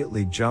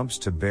immediately jumps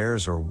to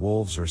bears or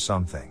wolves or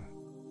something.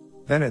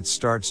 Then it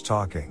starts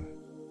talking.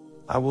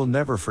 I will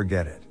never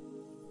forget it.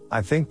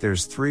 I think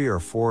there's 3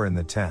 or 4 in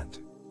the tent.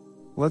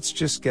 Let's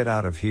just get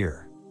out of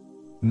here.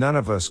 None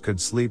of us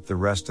could sleep the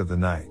rest of the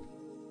night.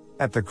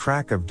 At the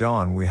crack of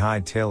dawn we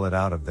hightail it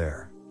out of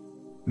there.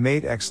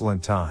 Made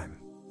excellent time.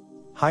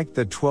 Hiked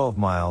the 12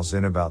 miles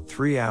in about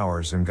 3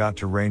 hours and got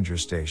to Ranger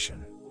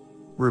Station.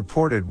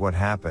 Reported what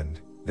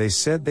happened. They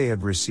said they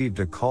had received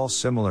a call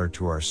similar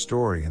to our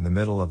story in the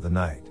middle of the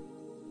night.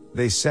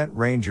 They sent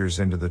rangers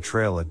into the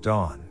trail at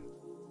dawn.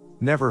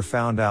 Never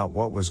found out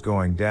what was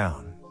going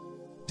down.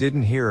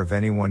 Didn't hear of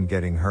anyone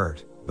getting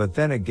hurt, but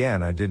then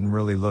again I didn't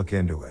really look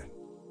into it.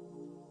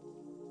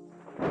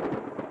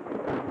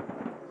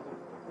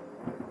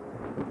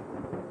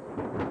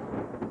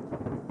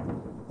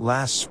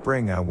 Last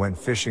spring I went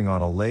fishing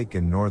on a lake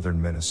in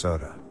northern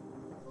Minnesota.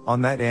 On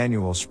that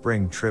annual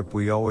spring trip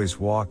we always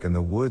walk in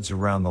the woods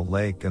around the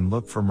lake and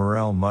look for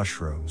morel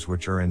mushrooms,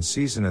 which are in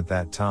season at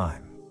that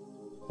time.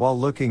 While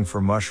looking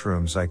for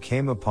mushrooms I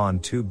came upon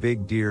 2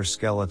 big deer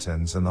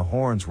skeletons and the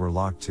horns were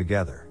locked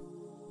together.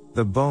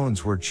 The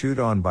bones were chewed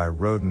on by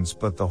rodents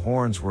but the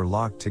horns were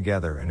locked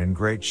together and in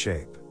great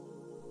shape.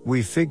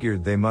 We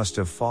figured they must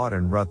have fought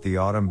in rut the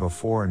autumn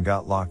before and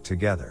got locked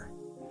together.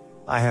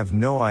 I have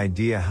no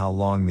idea how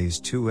long these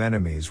 2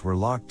 enemies were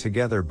locked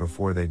together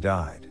before they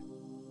died.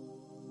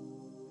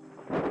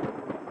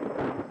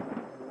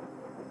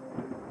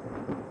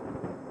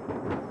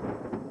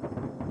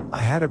 I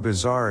had a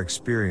bizarre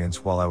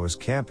experience while I was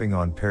camping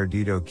on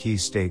Perdido Key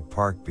State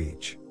Park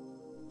beach.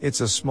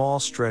 It's a small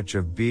stretch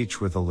of beach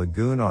with a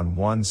lagoon on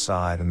one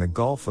side and the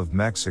Gulf of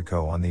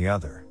Mexico on the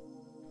other.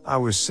 I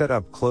was set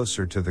up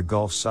closer to the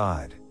Gulf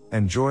side,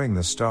 enjoying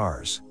the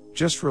stars,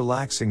 just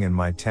relaxing in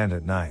my tent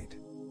at night.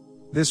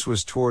 This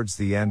was towards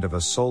the end of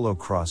a solo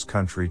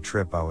cross-country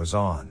trip I was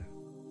on.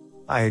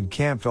 I had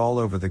camped all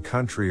over the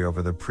country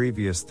over the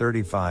previous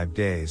 35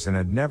 days and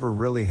had never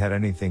really had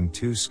anything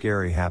too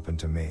scary happen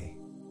to me.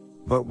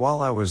 But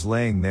while I was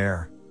laying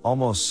there,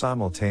 almost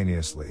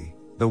simultaneously,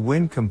 the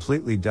wind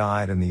completely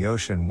died and the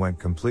ocean went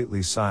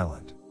completely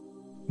silent.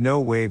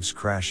 No waves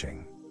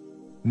crashing.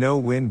 No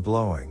wind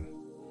blowing.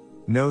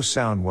 No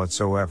sound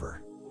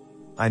whatsoever.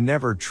 I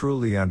never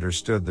truly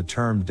understood the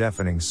term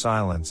deafening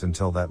silence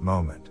until that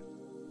moment.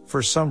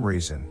 For some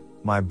reason,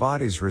 my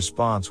body's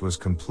response was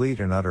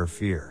complete and utter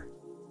fear.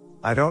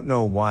 I don't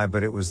know why,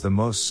 but it was the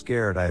most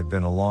scared I had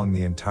been along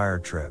the entire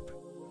trip.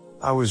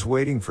 I was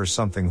waiting for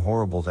something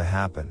horrible to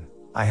happen.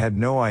 I had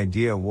no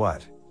idea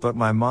what, but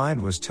my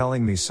mind was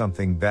telling me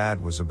something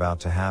bad was about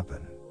to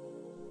happen.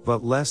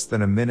 But less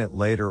than a minute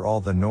later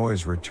all the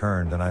noise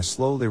returned and I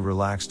slowly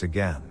relaxed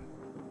again.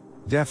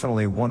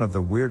 Definitely one of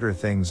the weirder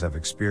things I've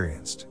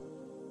experienced.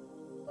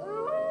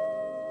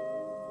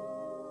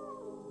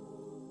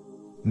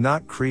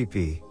 Not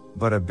creepy,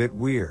 but a bit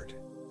weird.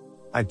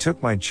 I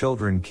took my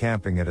children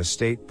camping at a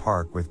state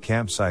park with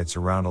campsites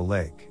around a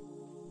lake.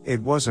 It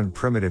wasn't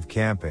primitive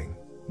camping,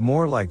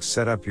 more like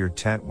set up your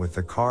tent with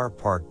the car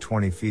parked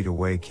 20 feet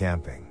away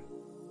camping.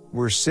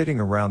 We're sitting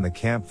around the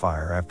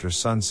campfire after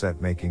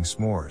sunset making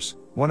s'mores,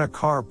 when a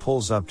car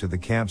pulls up to the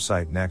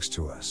campsite next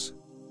to us.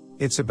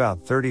 It's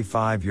about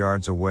 35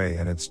 yards away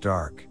and it's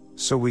dark,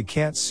 so we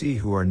can't see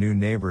who our new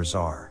neighbors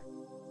are.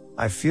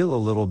 I feel a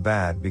little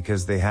bad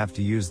because they have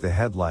to use the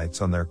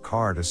headlights on their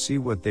car to see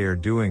what they are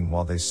doing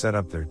while they set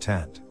up their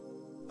tent.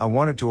 I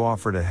wanted to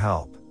offer to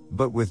help,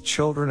 but with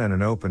children and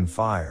an open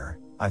fire,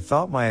 I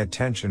thought my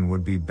attention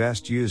would be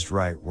best used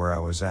right where I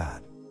was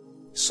at.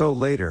 So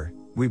later,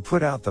 we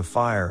put out the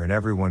fire and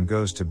everyone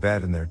goes to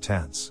bed in their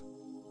tents.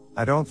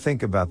 I don't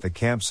think about the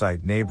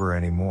campsite neighbor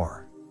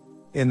anymore.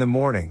 In the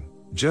morning,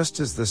 just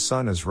as the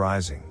sun is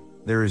rising,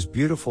 there is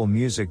beautiful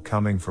music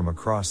coming from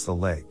across the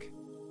lake.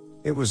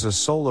 It was a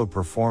solo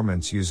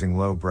performance using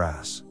low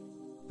brass.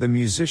 The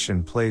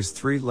musician plays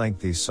 3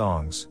 lengthy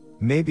songs,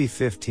 maybe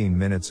 15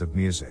 minutes of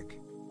music.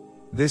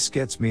 This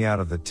gets me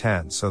out of the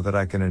tent so that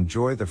I can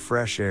enjoy the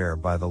fresh air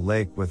by the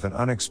lake with an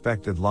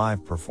unexpected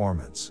live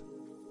performance.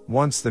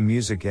 Once the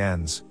music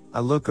ends, I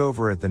look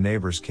over at the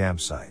neighbor's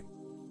campsite.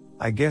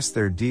 I guess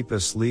they're deep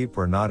asleep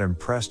or not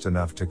impressed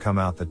enough to come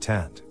out the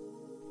tent.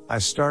 I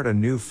start a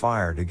new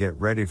fire to get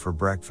ready for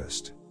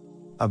breakfast.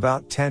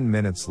 About 10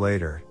 minutes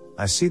later,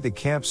 I see the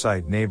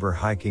campsite neighbor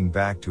hiking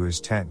back to his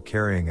tent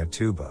carrying a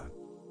tuba.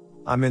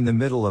 I'm in the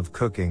middle of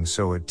cooking,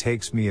 so it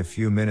takes me a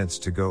few minutes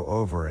to go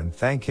over and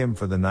thank him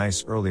for the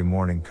nice early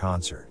morning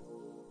concert.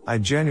 I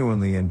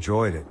genuinely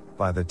enjoyed it.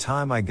 By the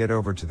time I get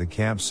over to the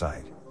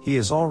campsite, he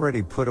has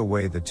already put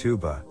away the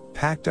tuba,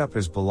 packed up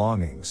his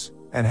belongings,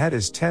 and had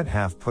his tent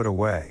half put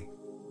away.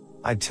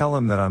 I tell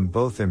him that I'm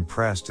both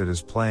impressed at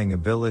his playing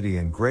ability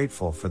and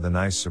grateful for the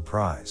nice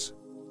surprise.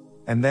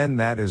 And then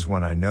that is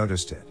when I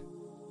noticed it.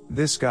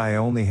 This guy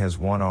only has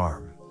one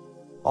arm.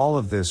 All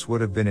of this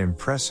would have been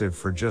impressive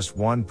for just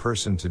one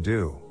person to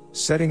do,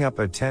 setting up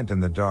a tent in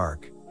the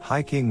dark,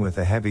 hiking with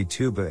a heavy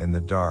tuba in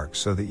the dark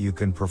so that you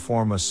can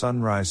perform a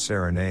sunrise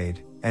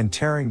serenade, and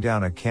tearing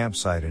down a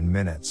campsite in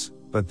minutes,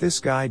 but this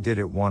guy did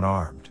it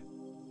one-armed.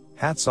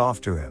 Hats off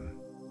to him.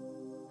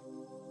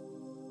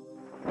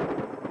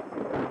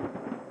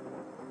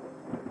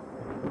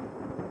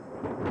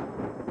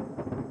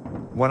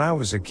 When I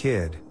was a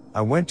kid,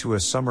 I went to a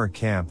summer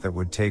camp that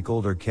would take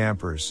older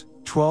campers,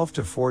 12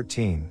 to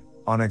 14,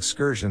 on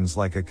excursions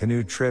like a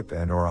canoe trip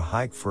and or a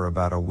hike for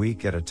about a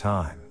week at a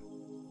time.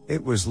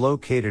 It was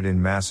located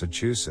in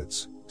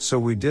Massachusetts, so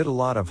we did a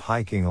lot of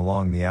hiking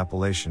along the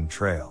Appalachian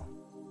Trail.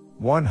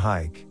 One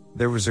hike,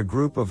 there was a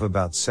group of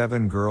about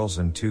 7 girls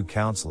and 2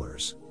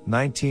 counselors,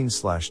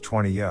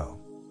 19/20.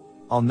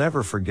 I'll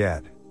never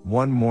forget,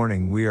 one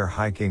morning we are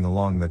hiking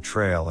along the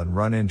trail and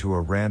run into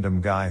a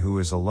random guy who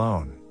is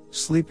alone,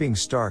 sleeping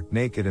stark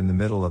naked in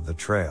the middle of the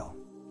trail.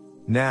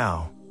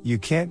 Now, you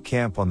can't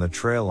camp on the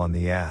trail on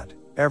the ad,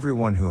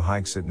 everyone who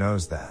hikes it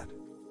knows that.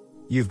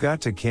 You've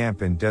got to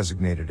camp in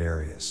designated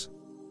areas.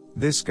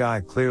 This guy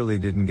clearly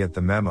didn't get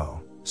the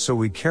memo, so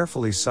we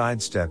carefully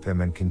sidestep him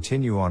and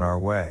continue on our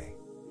way.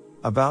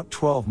 About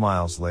 12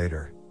 miles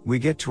later, we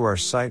get to our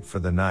site for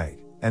the night,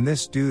 and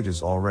this dude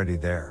is already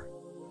there.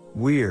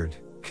 Weird,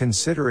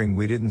 considering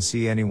we didn't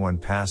see anyone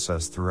pass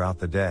us throughout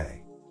the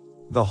day.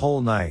 The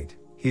whole night,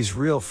 he's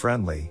real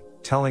friendly,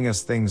 telling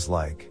us things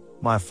like,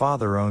 "My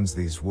father owns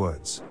these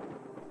woods."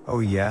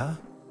 "Oh yeah?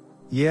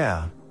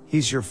 Yeah,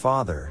 he's your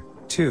father,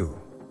 too."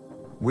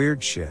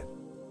 Weird shit.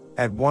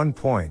 At one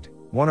point,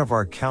 one of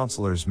our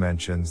counselors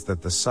mentions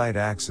that the site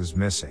axe is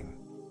missing.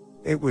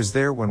 It was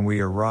there when we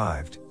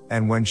arrived,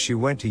 and when she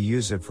went to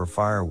use it for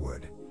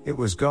firewood, it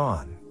was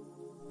gone.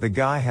 The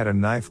guy had a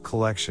knife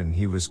collection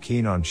he was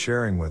keen on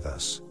sharing with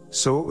us,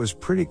 so it was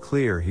pretty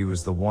clear he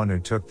was the one who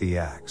took the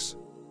axe.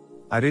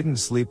 I didn't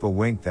sleep a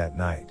wink that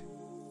night.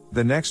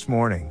 The next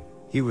morning,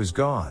 he was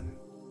gone.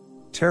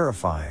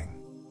 Terrifying.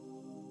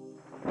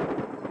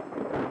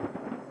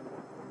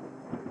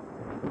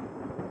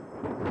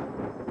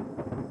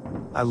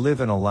 I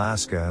live in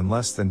Alaska, and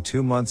less than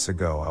 2 months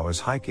ago I was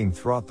hiking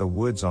throughout the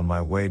woods on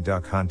my way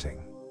duck hunting.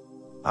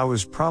 I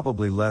was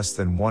probably less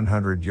than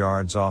 100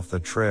 yards off the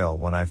trail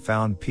when I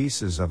found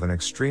pieces of an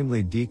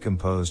extremely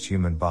decomposed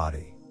human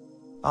body.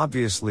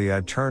 Obviously,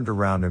 I turned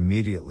around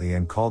immediately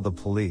and called the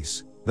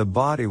police. The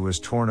body was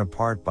torn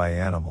apart by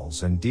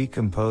animals and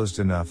decomposed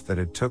enough that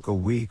it took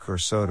a week or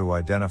so to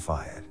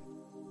identify it.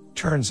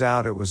 Turns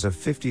out it was a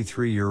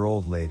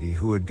 53-year-old lady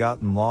who had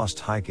gotten lost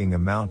hiking a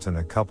mountain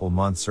a couple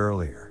months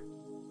earlier.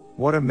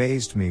 What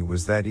amazed me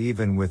was that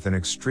even with an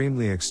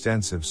extremely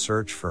extensive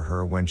search for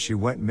her when she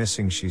went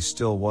missing, she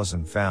still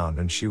wasn't found,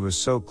 and she was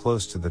so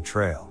close to the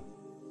trail.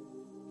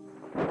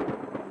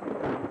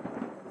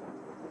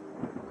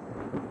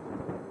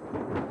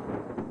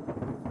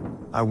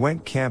 I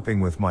went camping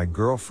with my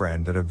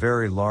girlfriend at a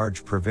very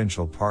large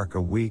provincial park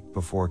a week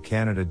before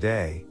Canada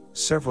Day,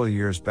 several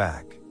years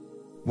back.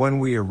 When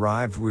we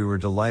arrived, we were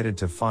delighted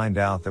to find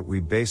out that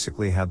we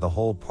basically had the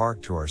whole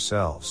park to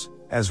ourselves,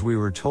 as we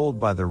were told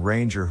by the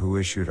ranger who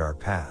issued our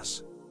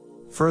pass.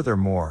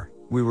 Furthermore,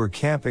 we were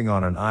camping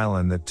on an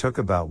island that took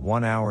about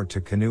 1 hour to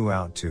canoe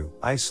out to,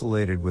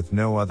 isolated with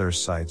no other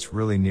sites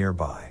really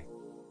nearby.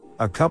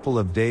 A couple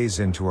of days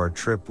into our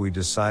trip, we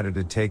decided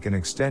to take an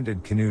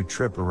extended canoe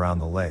trip around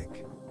the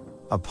lake.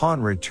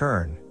 Upon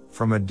return,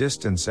 from a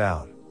distance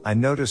out, I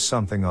noticed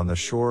something on the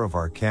shore of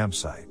our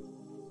campsite.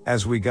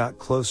 As we got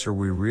closer,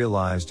 we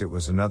realized it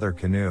was another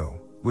canoe,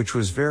 which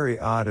was very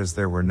odd as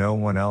there were no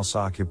one else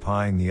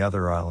occupying the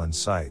other island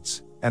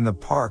sites, and the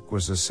park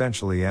was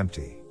essentially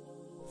empty.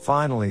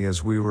 Finally,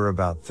 as we were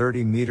about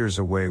 30 meters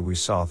away, we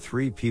saw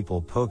 3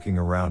 people poking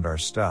around our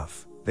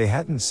stuff. They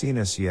hadn't seen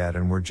us yet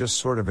and were just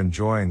sort of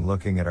enjoying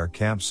looking at our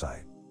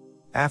campsite.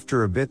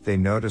 After a bit, they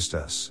noticed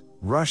us,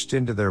 rushed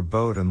into their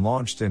boat and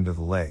launched into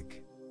the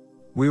lake.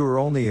 We were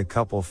only a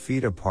couple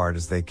feet apart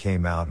as they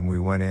came out and we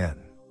went in.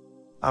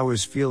 I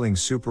was feeling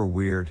super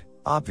weird,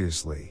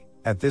 obviously,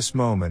 at this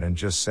moment, and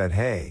just said,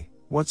 "Hey,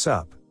 what's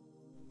up?"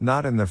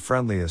 Not in the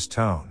friendliest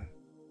tone.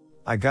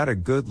 I got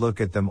a good look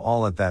at them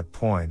all at that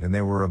point, and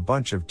they were a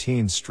bunch of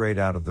teens straight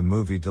out of the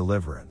movie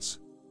Deliverance.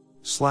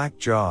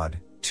 Slack-jawed,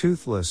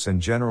 toothless,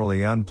 and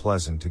generally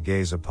unpleasant to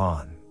gaze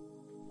upon.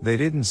 They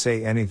didn't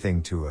say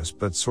anything to us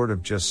but sort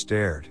of just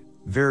stared,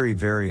 very,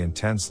 very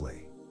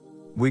intensely.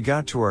 We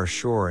got to our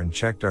shore and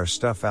checked our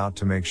stuff out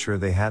to make sure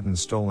they hadn't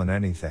stolen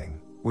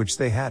anything, which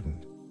they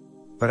hadn't.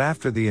 But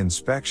after the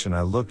inspection,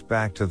 I looked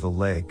back to the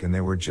lake and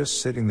they were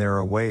just sitting there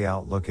a way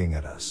out looking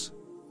at us.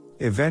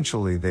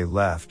 Eventually they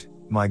left.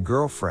 My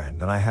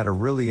girlfriend and I had a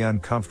really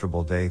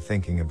uncomfortable day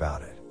thinking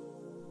about it.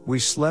 We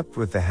slept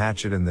with the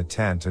hatchet in the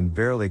tent and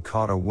barely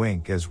caught a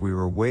wink as we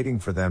were waiting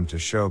for them to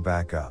show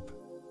back up.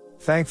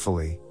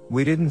 Thankfully,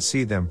 we didn't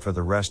see them for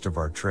the rest of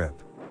our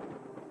trip.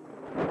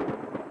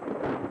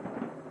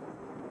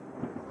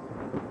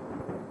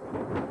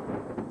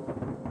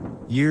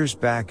 Years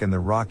back in the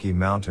Rocky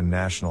Mountain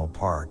National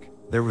Park,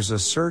 there was a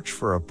search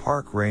for a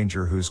park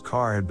ranger whose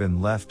car had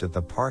been left at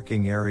the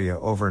parking area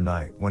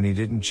overnight when he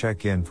didn't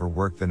check in for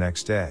work the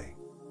next day.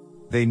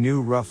 They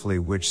knew roughly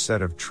which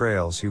set of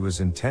trails he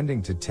was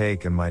intending to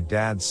take, and my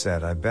dad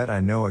said, "I bet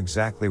I know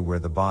exactly where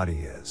the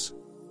body is.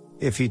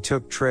 If he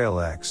took Trail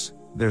X,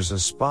 there's a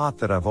spot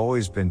that I've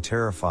always been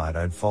terrified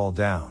I'd fall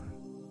down."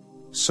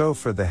 So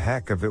for the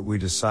heck of it, we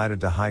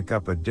decided to hike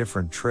up a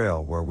different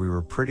trail where we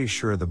were pretty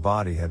sure the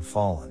body had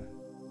fallen.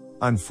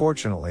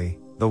 Unfortunately,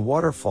 the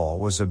waterfall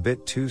was a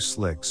bit too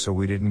slick, so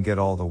we didn't get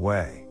all the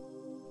way.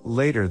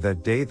 Later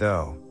that day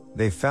though,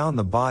 they found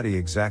the body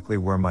exactly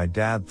where my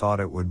dad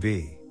thought it would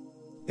be.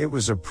 It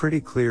was a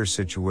pretty clear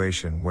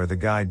situation where the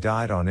guy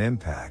died on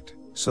impact,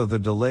 so the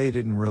delay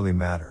didn't really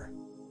matter.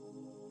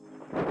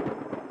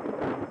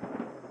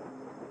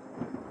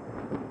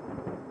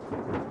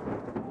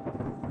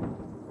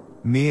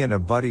 Me and a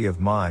buddy of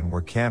mine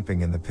were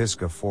camping in the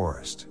Pisgah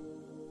forest.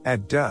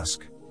 At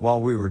dusk, while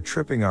we were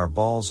tripping our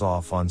balls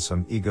off on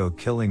some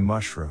ego-killing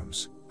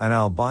mushrooms, an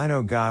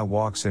albino guy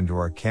walks into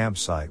our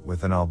campsite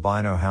with an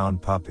albino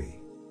hound puppy.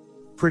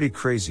 Pretty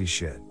crazy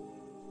shit.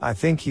 I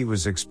think he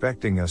was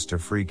expecting us to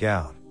freak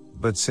out,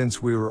 but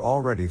since we were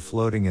already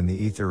floating in the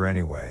ether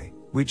anyway,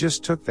 we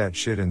just took that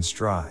shit in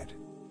stride.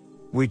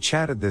 We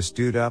chatted this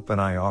dude up and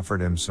I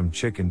offered him some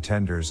chicken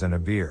tenders and a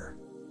beer.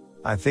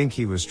 I think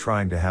he was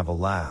trying to have a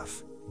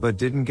laugh, but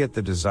didn't get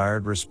the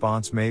desired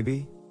response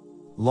maybe?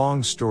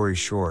 Long story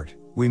short,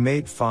 we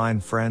made fine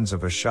friends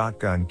of a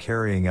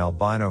shotgun-carrying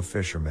albino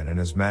fisherman and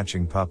his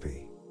matching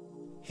puppy.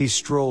 He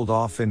strolled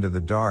off into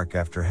the dark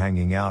after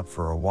hanging out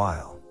for a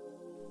while.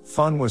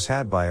 Fun was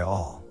had by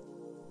all.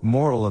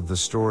 Moral of the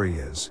story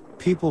is,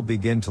 people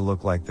begin to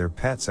look like their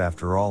pets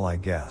after all, I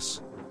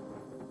guess.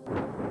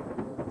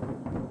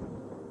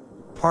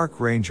 Park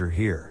ranger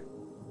here.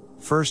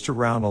 First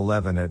around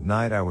 11 at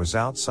night I was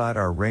outside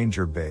our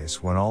ranger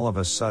base when all of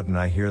a sudden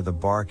I hear the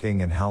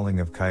barking and howling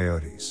of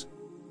coyotes.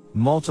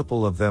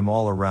 Multiple of them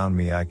all around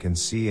me. I can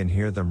see and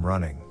hear them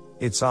running.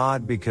 It's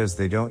odd because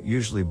they don't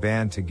usually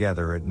band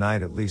together at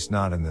night, at least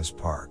not in this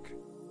park.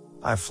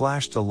 I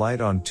flashed a light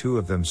on two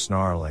of them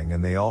snarling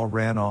and they all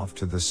ran off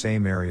to the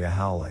same area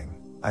howling.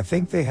 I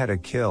think they had a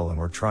kill and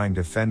were trying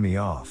to fend me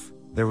off.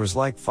 There was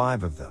like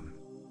 5 of them.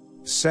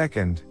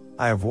 Second,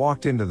 I have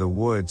walked into the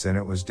woods and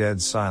it was dead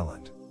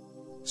silent.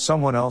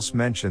 Someone else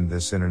mentioned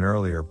this in an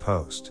earlier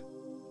post.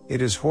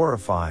 It is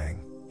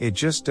horrifying. It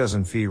just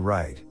doesn't feel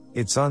right.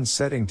 It's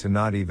unsettling to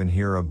not even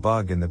hear a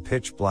bug in the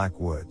pitch black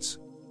woods.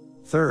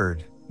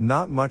 Third,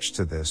 not much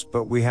to this,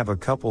 but we have a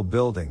couple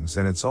buildings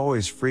and it's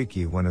always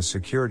freaky when a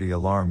security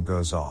alarm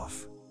goes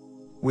off.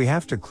 We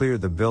have to clear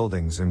the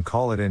buildings and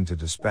call it into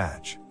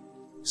dispatch.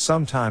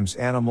 Sometimes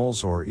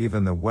animals or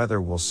even the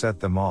weather will set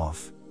them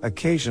off,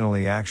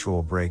 occasionally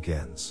actual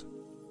break-ins.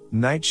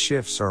 Night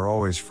shifts are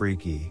always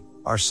freaky,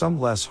 are some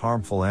less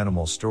harmful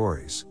animal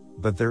stories,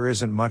 but there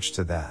isn't much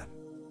to that.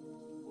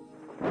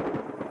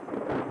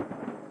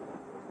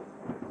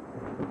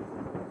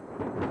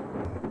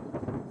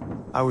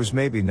 I was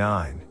maybe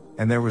 9,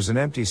 and there was an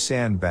empty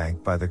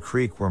sandbank by the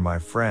creek where my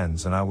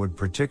friends and I would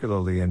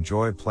particularly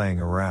enjoy playing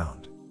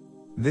around.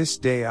 This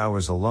day I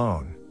was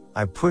alone.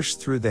 I pushed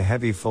through the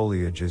heavy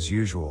foliage as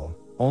usual,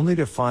 only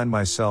to find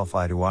myself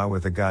eye to eye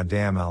with a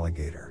goddamn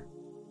alligator.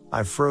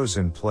 I froze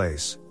in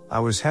place. I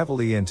was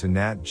heavily into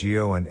Nat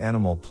Geo and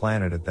Animal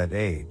Planet at that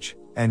age,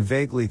 and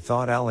vaguely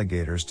thought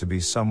alligators to be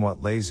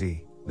somewhat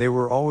lazy. They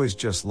were always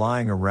just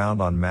lying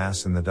around en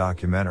masse in the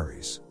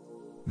documentaries.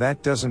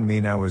 That doesn't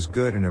mean I was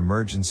good in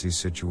emergency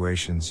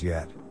situations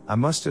yet. I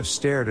must have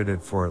stared at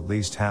it for at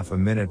least half a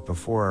minute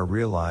before I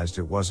realized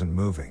it wasn't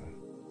moving.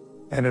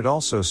 And it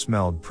also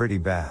smelled pretty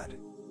bad.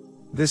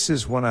 This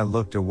is when I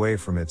looked away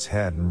from its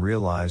head and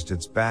realized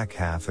its back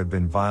half had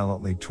been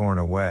violently torn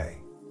away.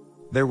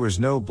 There was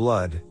no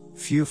blood,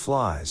 few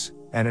flies,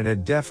 and it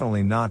had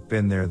definitely not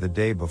been there the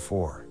day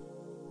before.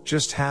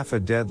 Just half a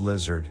dead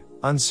lizard,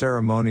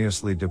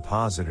 unceremoniously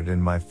deposited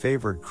in my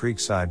favorite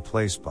creekside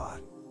play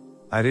spot.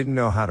 I didn't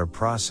know how to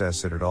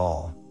process it at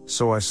all,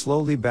 so I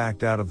slowly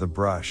backed out of the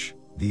brush,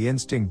 the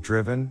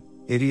instinct-driven,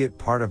 idiot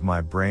part of my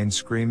brain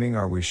screaming,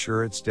 "Are we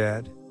sure it's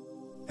dead?"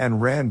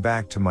 and ran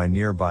back to my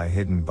nearby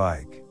hidden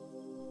bike.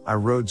 I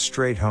rode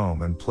straight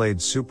home and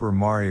played Super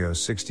Mario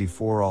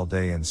 64 all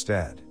day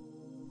instead.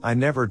 I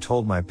never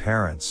told my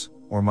parents,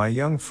 or my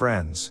young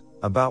friends,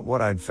 about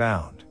what I'd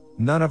found.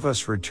 None of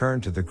us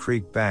returned to the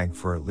creek bank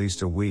for at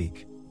least a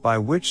week, by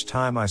which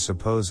time I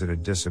suppose it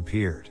had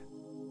disappeared.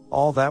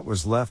 All that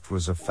was left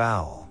was a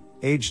foul,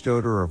 aged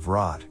odor of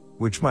rot,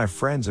 which my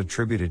friends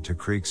attributed to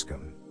creek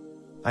scum.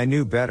 I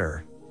knew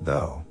better,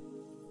 though.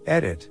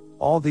 Edit,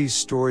 all these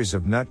stories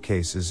of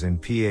nutcases in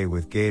PA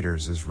with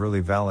gators is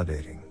really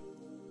validating.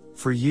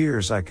 For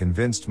years I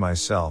convinced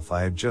myself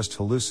I had just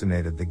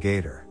hallucinated the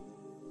gator.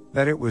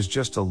 That it was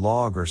just a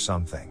log or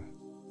something.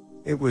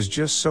 It was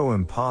just so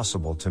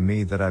impossible to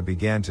me that I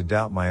began to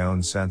doubt my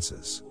own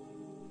senses.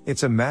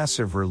 It's a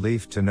massive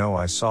relief to know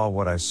I saw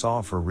what I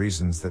saw for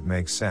reasons that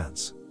make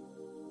sense.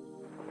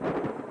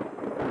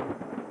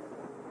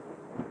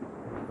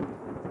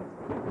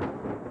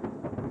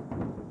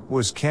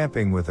 Was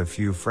camping with a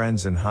few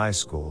friends in high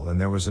school and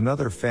there was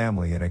another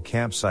family in a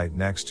campsite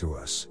next to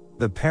us.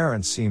 The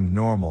parents seemed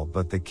normal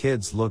but the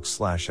kids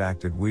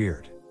looked/acted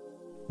weird.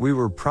 We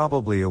were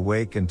probably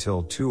awake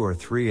until 2 or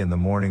 3 in the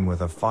morning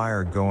with a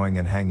fire going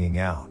and hanging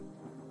out.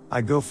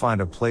 I go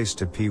find a place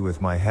to pee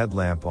with my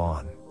headlamp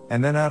on,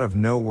 and then out of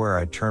nowhere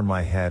I turn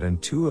my head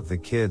and 2 of the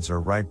kids are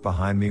right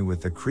behind me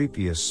with the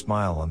creepiest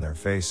smile on their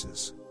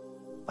faces.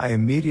 I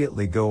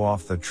immediately go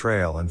off the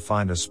trail and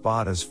find a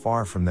spot as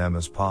far from them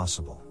as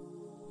possible.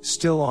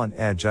 Still on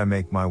edge, I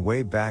make my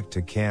way back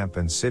to camp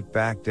and sit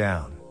back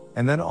down,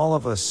 And then all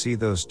of us see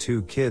those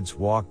two kids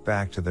walk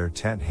back to their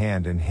tent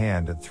hand in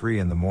hand at 3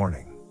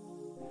 a.m.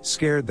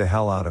 Scared the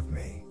hell out of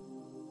me.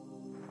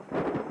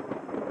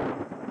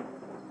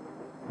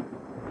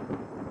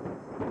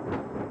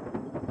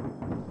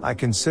 I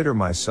consider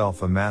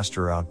myself a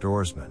master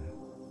outdoorsman.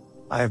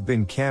 I have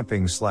been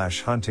camping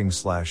 / hunting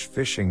 /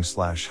 fishing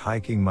 /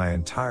 hiking my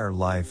entire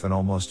life and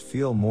almost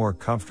feel more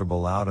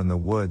comfortable out in the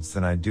woods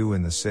than I do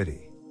in the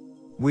city.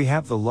 We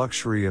have the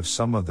luxury of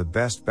some of the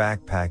best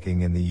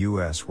backpacking in the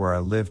US where I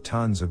live,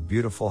 tons of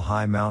beautiful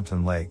high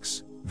mountain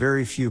lakes,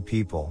 very few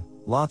people,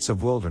 lots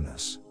of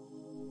wilderness.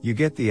 You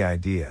get the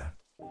idea.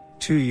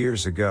 2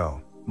 years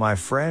ago, my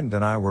friend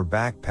and I were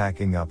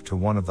backpacking up to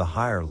one of the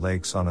higher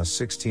lakes on a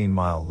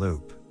 16-mile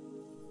loop.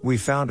 We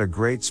found a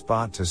great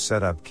spot to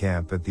set up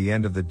camp at the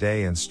end of the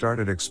day and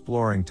started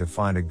exploring to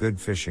find a good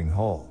fishing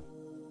hole.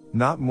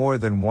 Not more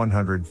than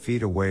 100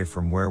 feet away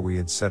from where we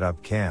had set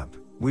up camp,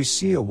 we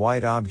see a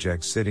white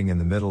object sitting in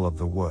the middle of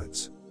the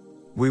woods.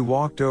 We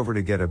walked over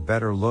to get a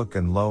better look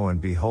and lo and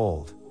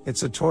behold,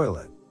 it's a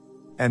toilet.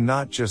 And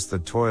not just the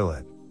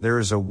toilet, there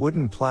is a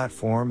wooden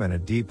platform and a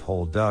deep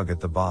hole dug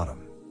at the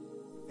bottom.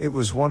 It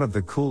was one of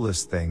the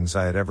coolest things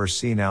I had ever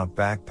seen out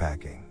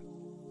backpacking.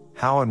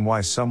 How and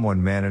why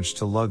someone managed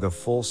to lug a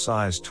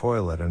full-size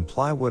toilet and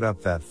plywood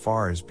up that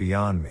far is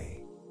beyond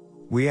me.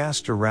 We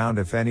asked around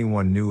if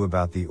anyone knew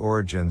about the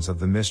origins of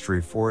the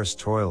mystery forest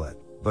toilet,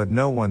 but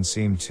no one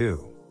seemed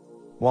to.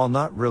 While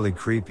not really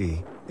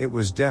creepy, it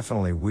was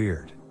definitely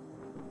weird.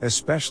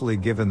 Especially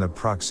given the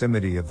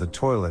proximity of the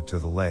toilet to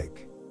the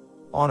lake.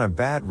 On a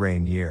bad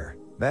rain year,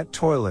 that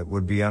toilet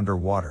would be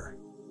underwater.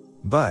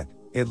 But,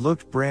 it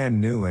looked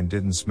brand new and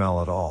didn't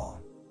smell at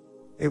all.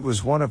 It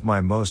was one of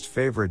my most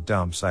favorite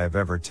dumps I have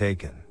ever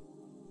taken.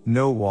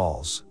 No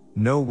walls,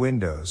 no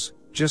windows,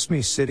 just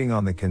me sitting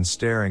on the can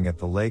staring at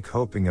the lake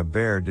hoping a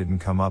bear didn't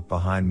come up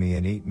behind me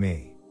and eat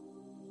me.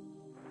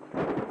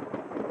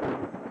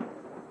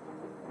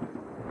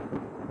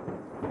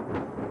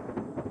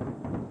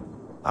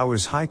 I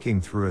was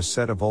hiking through a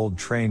set of old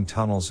train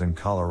tunnels in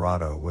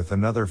Colorado with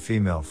another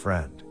female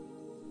friend.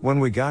 When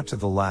we got to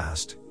the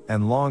last,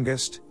 and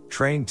longest,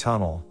 train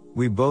tunnel,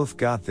 we both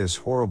got this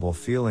horrible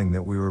feeling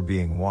that we were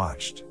being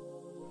watched.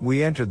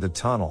 We entered the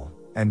tunnel,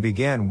 and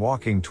began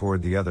walking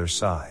toward the other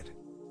side.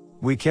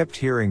 We kept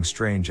hearing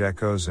strange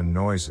echoes and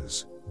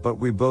noises, but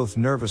we both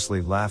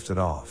nervously laughed it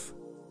off.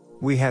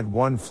 We had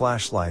one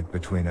flashlight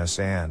between us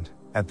and,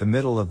 at the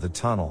middle of the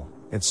tunnel,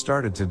 it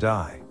started to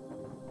die.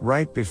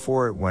 Right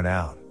before it went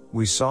out,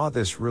 we saw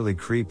this really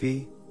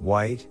creepy,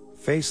 white,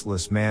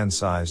 faceless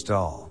man-sized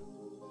doll.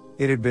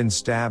 It had been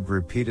stabbed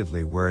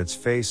repeatedly where its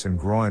face and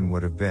groin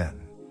would have been.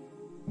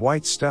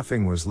 White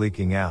stuffing was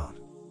leaking out.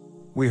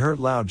 We heard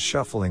loud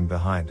shuffling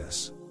behind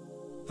us.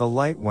 The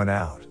light went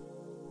out.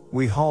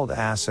 We hauled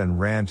ass and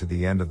ran to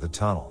the end of the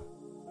tunnel.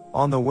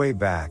 On the way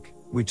back,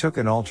 we took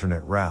an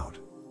alternate route.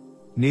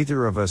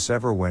 Neither of us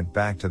ever went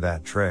back to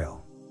that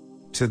trail.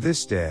 To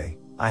this day,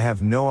 I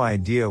have no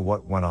idea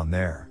what went on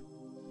there.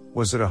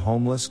 Was it a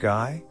homeless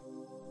guy?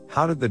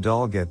 How did the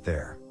doll get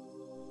there?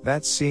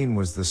 That scene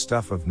was the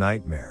stuff of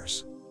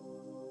nightmares.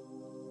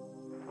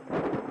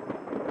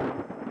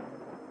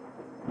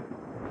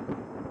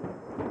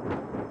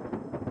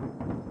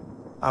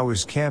 I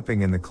was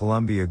camping in the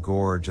Columbia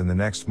Gorge, and the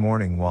next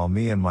morning while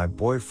me and my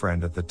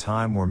boyfriend at the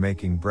time were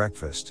making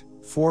breakfast,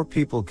 4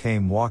 people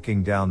came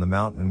walking down the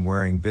mountain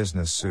wearing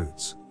business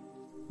suits.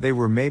 They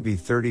were maybe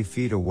 30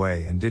 feet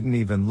away and didn't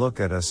even look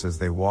at us as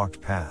they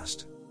walked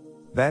past.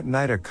 That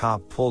night a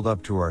cop pulled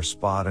up to our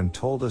spot and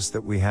told us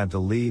that we had to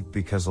leave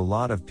because a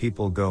lot of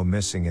people go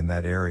missing in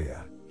that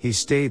area. He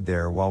stayed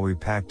there while we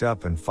packed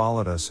up and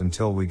followed us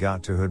until we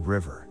got to Hood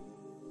River.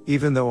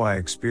 Even though I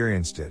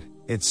experienced it,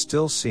 it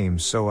still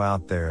seems so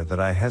out there that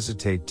I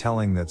hesitate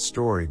telling that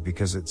story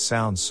because it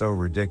sounds so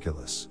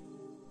ridiculous.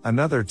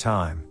 Another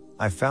time,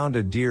 I found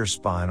a deer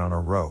spine on a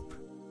rope.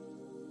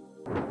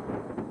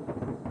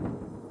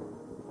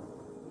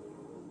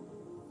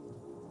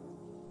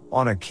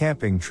 On a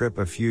camping trip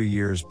a few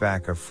years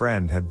back, a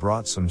friend had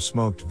brought some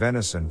smoked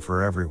venison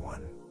for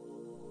everyone.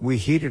 We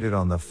heated it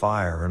on the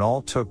fire and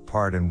all took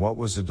part in what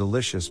was a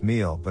delicious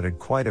meal but had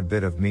quite a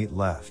bit of meat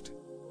left.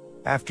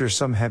 After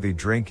some heavy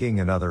drinking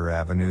and other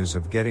avenues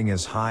of getting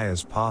as high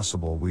as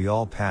possible, we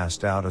all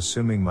passed out,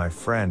 assuming my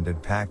friend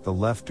had packed the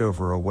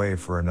leftover away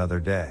for another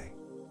day.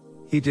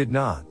 He did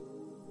not.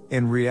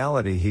 In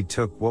reality, he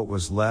took what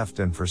was left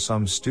and for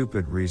some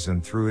stupid reason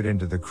threw it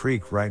into the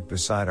creek right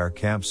beside our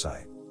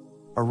campsite.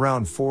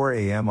 Around 4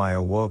 a.m. I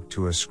awoke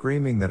to a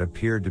screaming that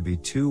appeared to be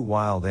 2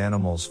 wild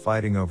animals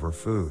fighting over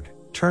food.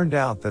 Turned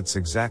out that's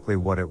exactly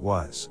what it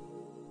was.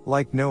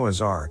 Like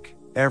Noah's Ark,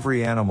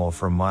 every animal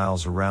for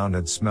miles around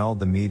had smelled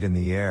the meat in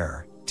the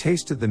air,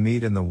 tasted the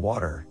meat in the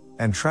water,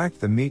 and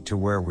tracked the meat to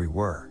where we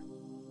were.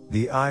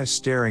 The eyes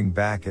staring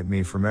back at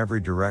me from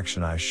every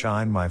direction I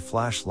shined my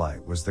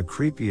flashlight was the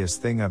creepiest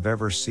thing I've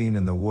ever seen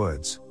in the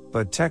woods,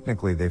 but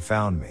technically they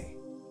found me.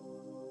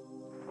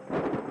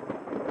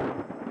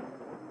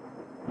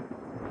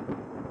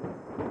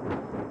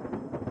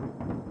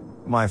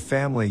 My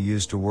family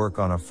used to work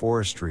on a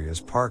forestry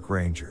as park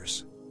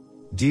rangers.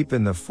 Deep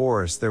in the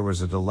forest there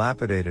was a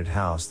dilapidated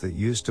house that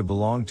used to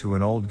belong to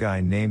an old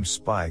guy named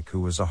Spike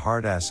who was a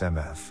hard-ass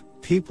MF.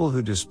 People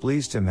who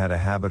displeased him had a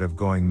habit of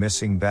going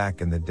missing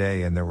back in the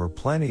day, and there were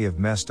plenty of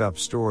messed up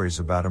stories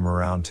about him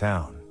around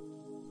town.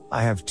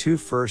 I have 2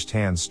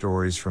 first-hand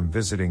stories from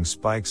visiting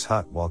Spike's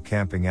hut while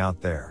camping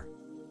out there.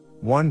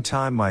 One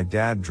time my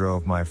dad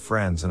drove my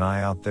friends and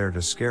I out there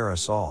to scare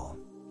us all.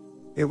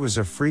 It was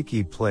a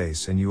freaky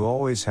place and you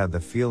always had the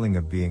feeling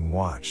of being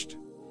watched.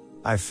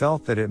 I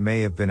felt that it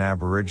may have been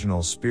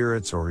Aboriginal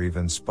spirits or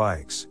even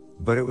Spikes,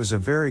 but it was a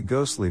very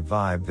ghostly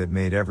vibe that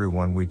made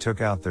everyone we took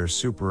out there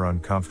super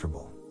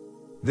uncomfortable.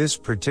 This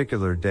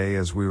particular day,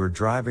 as we were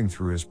driving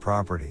through his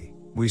property,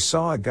 we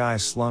saw a guy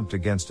slumped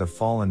against a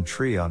fallen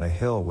tree on a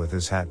hill with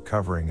his hat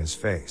covering his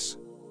face.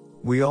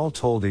 We all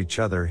told each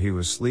other he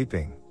was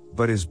sleeping,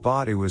 but his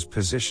body was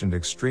positioned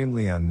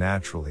extremely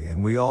unnaturally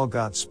and we all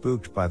got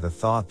spooked by the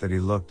thought that he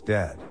looked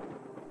dead.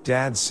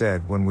 Dad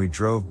said when we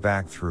drove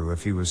back through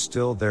if he was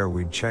still there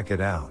we'd check it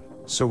out,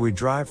 so we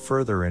drive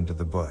further into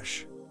the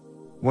bush.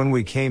 When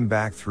we came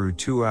back through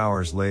 2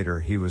 hours later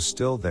he was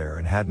still there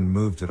and hadn't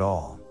moved at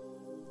all.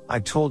 I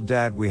told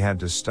Dad we had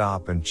to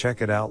stop and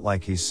check it out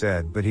like he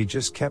said, but he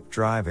just kept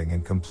driving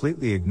and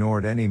completely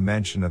ignored any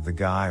mention of the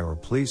guy or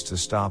pleas to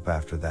stop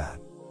after that.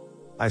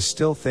 I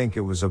still think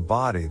it was a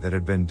body that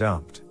had been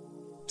dumped.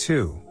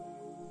 2.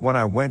 When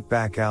I went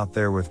back out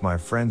there with my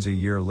friends a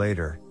year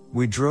later,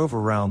 we drove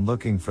around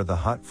looking for the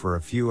hut for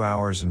a few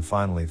hours and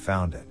finally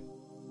found it.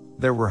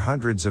 There were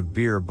hundreds of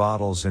beer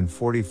bottles in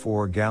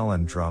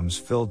 44-gallon drums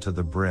filled to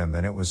the brim,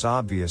 and it was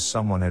obvious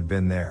someone had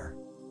been there.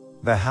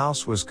 The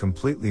house was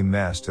completely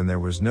messed and there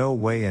was no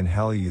way in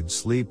hell you'd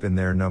sleep in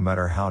there no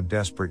matter how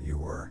desperate you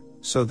were,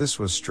 so this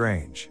was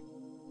strange.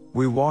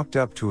 We walked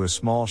up to a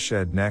small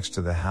shed next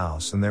to the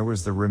house and there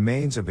was the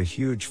remains of a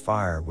huge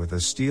fire with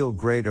a steel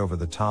grate over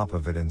the top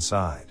of it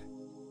inside.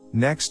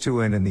 Next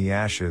to it in the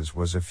ashes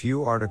was a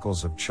few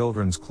articles of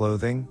children's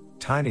clothing,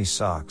 tiny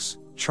socks,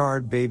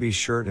 charred baby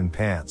shirt and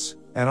pants,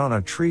 and on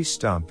a tree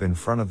stump in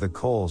front of the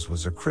coals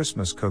was a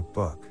Christmas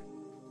cookbook.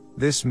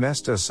 This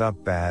messed us up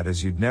bad,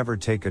 as you'd never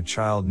take a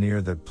child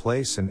near that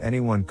place and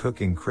anyone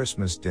cooking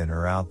Christmas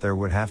dinner out there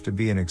would have to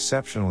be an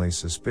exceptionally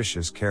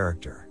suspicious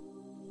character.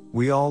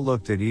 We all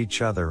looked at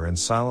each other and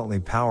silently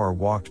power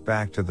walked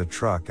back to the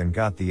truck and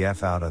got the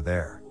F out of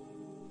there.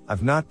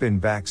 I've not been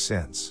back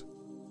since.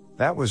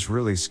 That was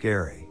really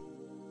scary.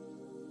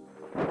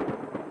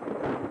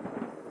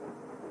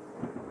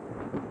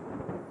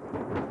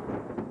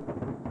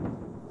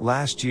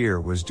 Last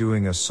year was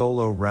doing a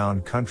solo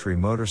round country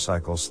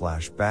motorcycle /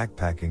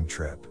 backpacking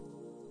trip.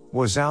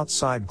 Was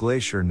outside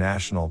Glacier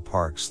National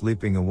Park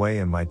sleeping away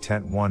in my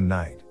tent one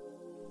night.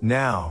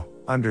 Now,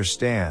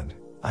 understand,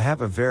 I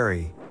have a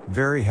very,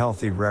 very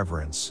healthy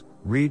reverence,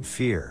 read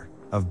fear,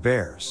 of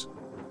bears.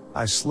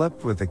 I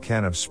slept with a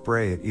can of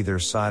spray at either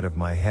side of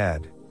my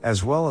head,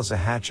 as well as a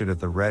hatchet at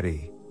the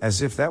ready,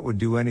 as if that would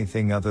do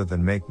anything other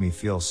than make me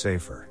feel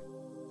safer.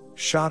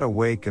 Shot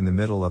awake in the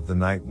middle of the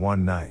night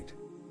one night.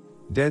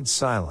 Dead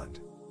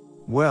silent.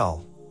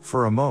 Well,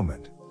 for a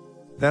moment.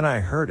 Then I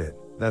heard it,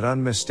 that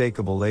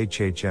unmistakable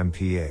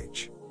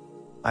HHMPH.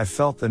 I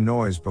felt the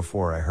noise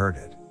before I heard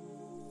it.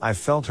 I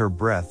felt her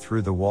breath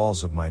through the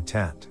walls of my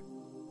tent.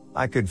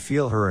 I could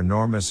feel her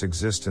enormous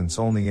existence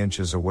only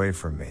inches away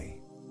from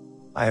me.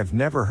 I have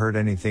never heard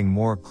anything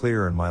more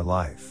clear in my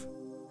life.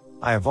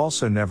 I have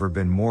also never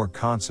been more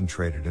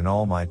concentrated in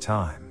all my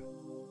time.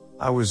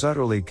 I was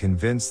utterly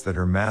convinced that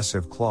her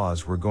massive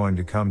claws were going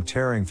to come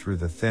tearing through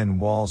the thin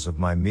walls of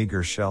my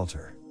meager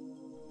shelter.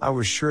 I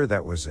was sure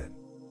that was it.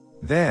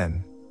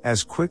 Then,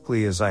 as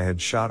quickly as I had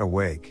shot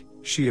awake,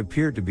 she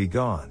appeared to be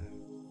gone.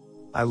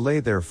 I lay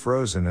there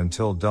frozen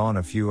until dawn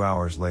a few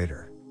hours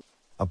later.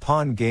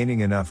 Upon gaining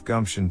enough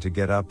gumption to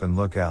get up and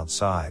look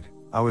outside,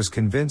 I was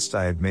convinced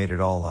I had made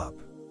it all up.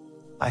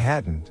 I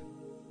hadn't.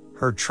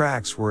 Her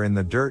tracks were in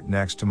the dirt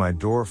next to my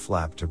door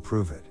flap to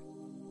prove it.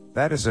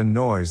 That is a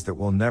noise that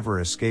will never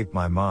escape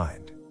my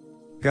mind.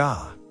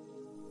 Gah!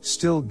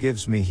 Still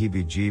gives me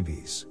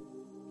heebie-jeebies.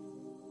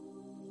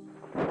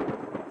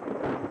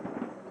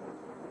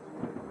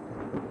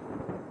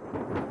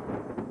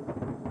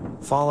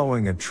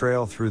 Following a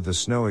trail through the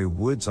snowy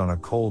woods on a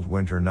cold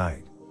winter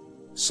night.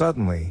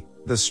 Suddenly,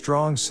 the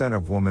strong scent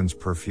of woman's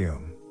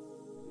perfume.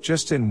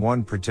 Just in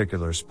one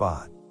particular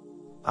spot.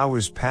 I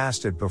was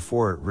past it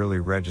before it really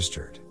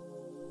registered.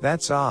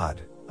 That's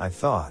odd, I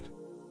thought.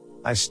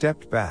 I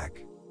stepped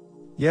back.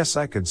 Yes,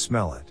 I could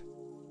smell it.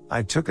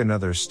 I took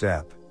another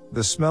step,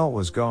 the smell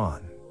was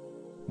gone.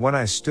 When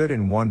I stood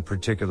in one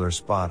particular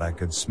spot I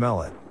could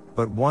smell it,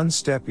 but one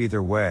step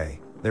either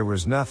way, there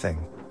was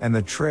nothing, and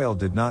the trail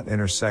did not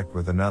intersect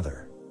with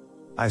another.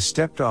 I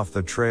stepped off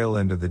the trail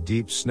into the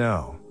deep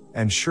snow,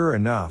 and sure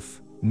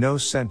enough, no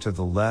scent to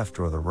the left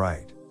or the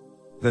right.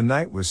 The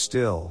night was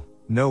still,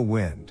 no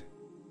wind.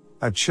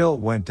 A chill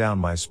went down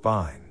my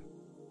spine.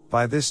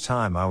 By this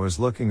time I was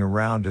looking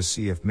around to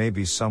see if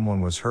maybe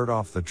someone was hurt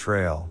off the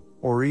trail,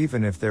 or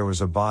even if there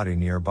was a body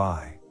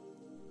nearby.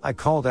 I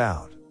called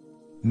out.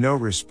 No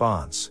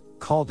response,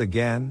 called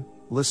again,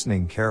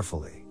 listening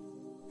carefully.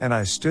 And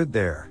I stood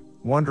there,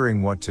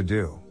 wondering what to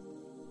do.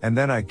 And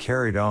then I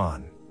carried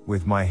on,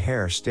 with my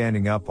hair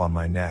standing up on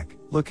my neck,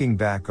 looking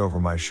back over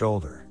my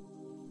shoulder.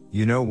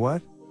 You know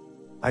what?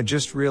 I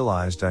just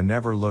realized I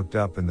never looked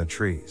up in the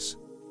trees.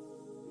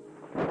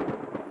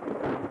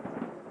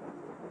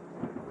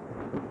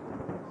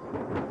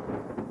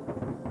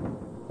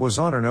 Was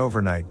on an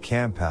overnight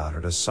campout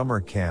at a summer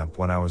camp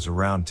when I was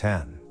around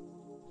 10.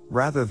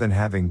 Rather than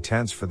having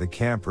tents for the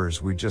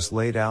campers, we just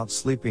laid out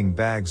sleeping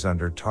bags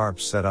under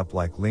tarps set up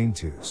like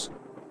lean-tos.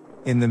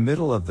 In the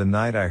middle of the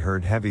night I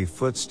heard heavy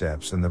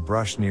footsteps in the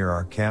brush near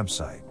our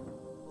campsite.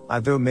 I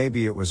thought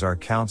maybe it was our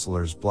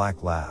counselor's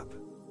black lab.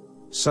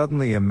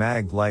 Suddenly a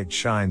mag light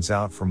shines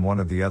out from one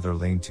of the other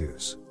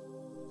lean-tos.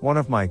 One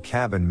of my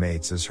cabin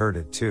mates has heard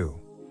it too.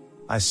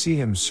 I see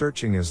him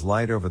searching his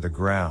light over the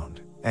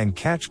ground, and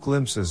catch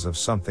glimpses of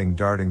something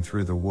darting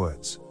through the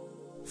woods.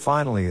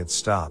 Finally it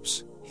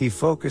stops, he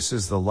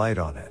focuses the light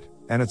on it,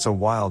 and it's a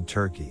wild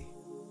turkey.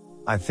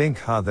 I think,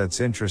 that's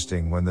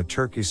interesting, when the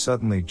turkey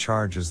suddenly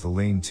charges the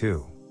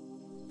lean-to.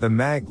 The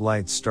mag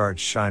light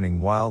starts shining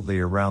wildly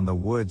around the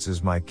woods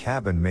as my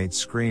cabin mate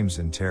screams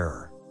in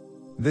terror.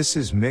 This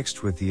is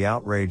mixed with the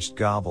outraged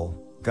gobble,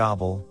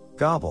 gobble,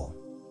 gobble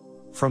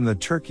from the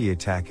turkey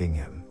attacking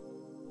him.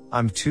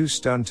 I'm too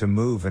stunned to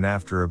move, and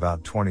after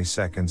about 20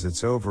 seconds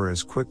it's over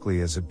as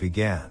quickly as it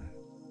began.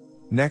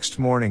 Next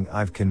morning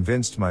I've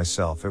convinced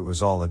myself it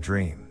was all a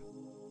dream.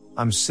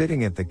 I'm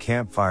sitting at the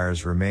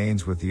campfire's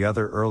remains with the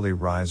other early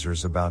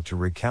risers about to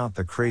recount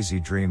the crazy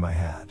dream I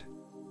had.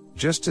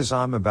 Just as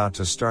I'm about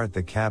to start,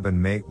 the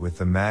cabin mate with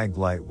the mag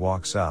light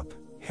walks up,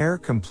 hair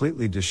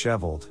completely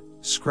disheveled,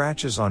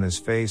 scratches on his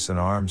face and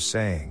arms,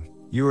 saying,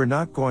 "You are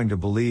not going to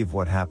believe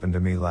what happened to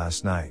me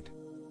last night."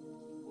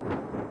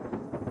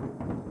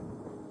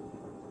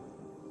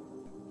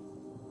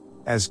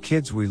 As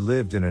kids we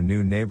lived in a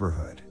new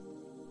neighborhood.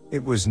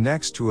 It was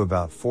next to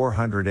about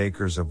 400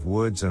 acres of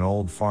woods and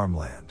old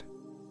farmland.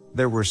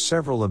 There were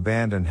several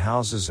abandoned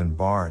houses and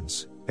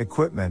barns,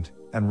 equipment,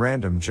 and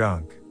random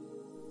junk.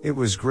 It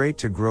was great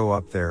to grow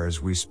up there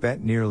as we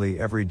spent nearly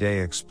every day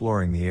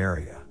exploring the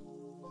area.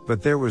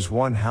 But there was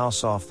one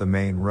house off the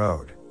main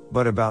road,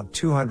 but about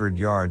 200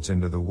 yards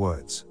into the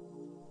woods.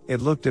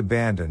 It looked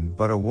abandoned,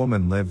 but a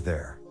woman lived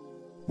there.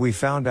 We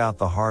found out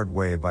the hard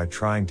way by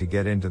trying to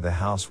get into the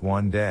house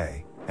one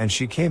day, and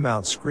she came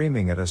out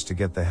screaming at us to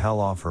get the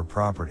hell off her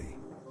property.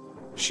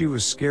 She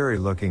was scary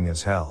looking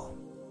as hell.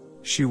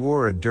 She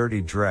wore a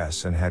dirty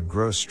dress and had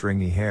gross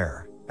stringy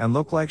hair, and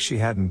looked like she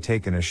hadn't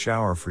taken a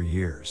shower for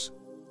years.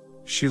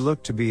 She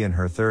looked to be in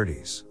her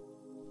 30s.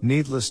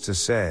 Needless to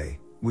say,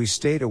 we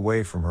stayed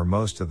away from her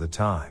most of the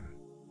time.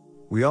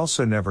 We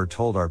also never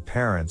told our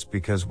parents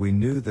because we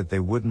knew that they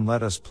wouldn't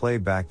let us play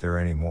back there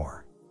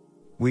anymore.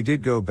 We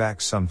did go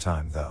back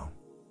sometime though.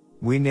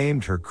 We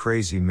named her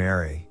Crazy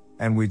Mary,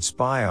 and we'd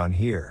spy on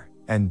here,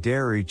 and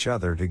dare each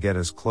other to get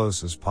as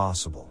close as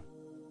possible.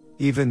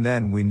 Even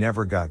then we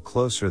never got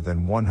closer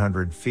than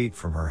 100 feet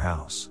from her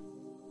house.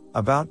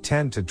 About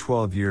 10 to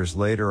 12 years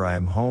later I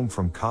am home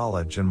from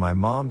college and my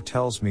mom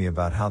tells me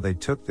about how they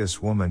took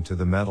this woman to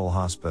the mental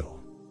hospital.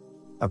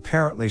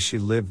 Apparently she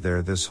lived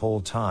there this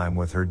whole time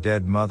with her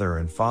dead mother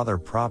and father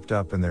propped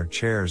up in their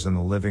chairs in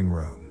the living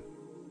room.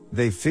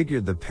 They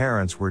figured the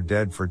parents were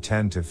dead for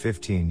 10 to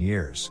 15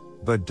 years,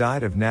 but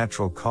died of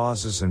natural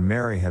causes, and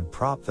Mary had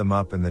propped them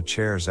up in the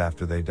chairs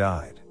after they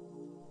died.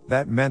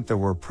 That meant they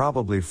were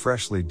probably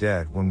freshly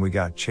dead when we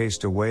got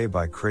chased away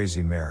by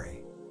Crazy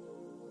Mary.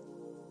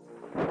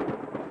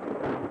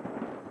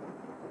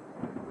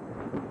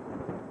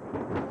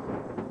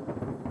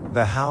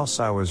 The house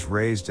I was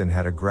raised in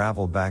had a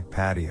gravel back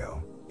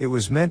patio. It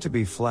was meant to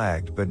be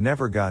flagged but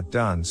never got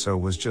done, so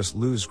it was just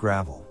loose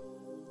gravel.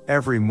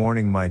 Every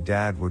morning my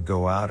dad would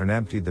go out and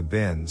empty the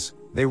bins.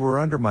 They were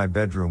under my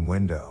bedroom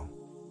window.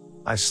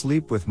 I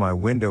sleep with my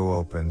window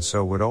open,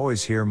 so would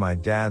always hear my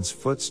dad's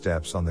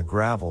footsteps on the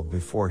gravel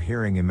before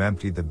hearing him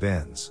empty the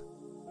bins.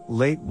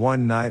 Late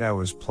one night I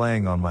was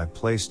playing on my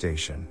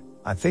PlayStation,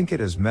 I think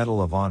it is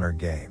Medal of Honor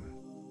game.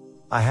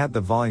 I had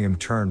the volume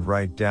turned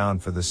right down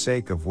for the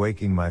sake of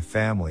waking my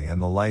family and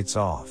the lights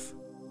off.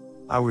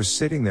 I was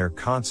sitting there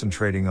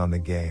concentrating on the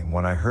game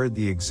when I heard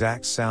the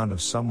exact sound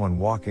of someone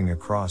walking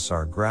across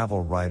our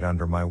gravel right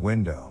under my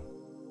window.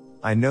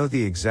 I know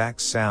the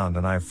exact sound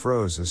and I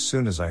froze as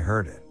soon as I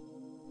heard it.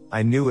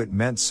 I knew it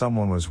meant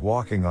someone was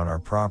walking on our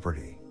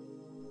property.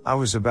 I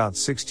was about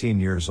 16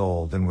 years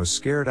old and was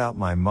scared out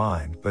my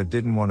mind but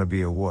didn't want to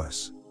be a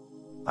wuss.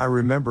 I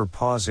remember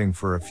pausing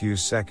for a few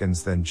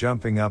seconds, then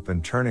jumping up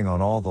and turning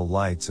on all the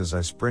lights as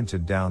I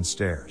sprinted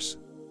downstairs.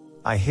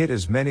 I hit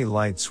as many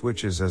light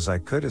switches as I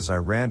could as I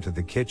ran to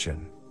the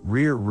kitchen,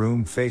 rear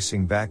room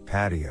facing back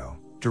patio,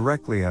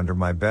 directly under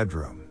my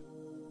bedroom.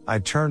 I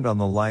turned on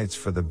the lights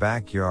for the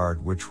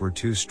backyard, which were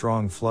 2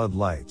 strong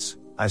floodlights.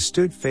 I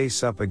stood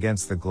face up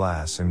against the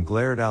glass and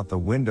glared out the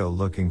window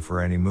looking for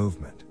any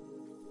movement.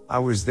 I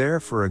was there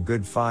for a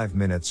good 5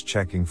 minutes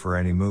checking for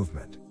any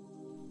movement.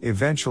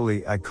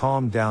 Eventually, I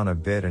calmed down a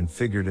bit and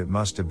figured it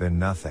must have been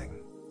nothing.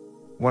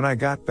 When I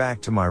got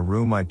back to my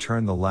room, I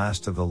turned the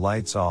last of the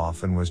lights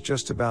off and was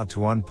just about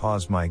to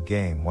unpause my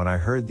game when I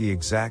heard the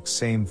exact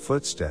same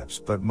footsteps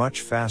but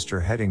much faster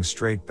heading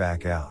straight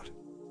back out.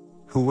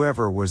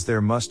 Whoever was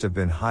there must have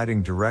been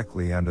hiding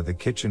directly under the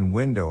kitchen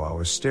window I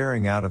was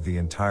staring out of the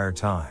entire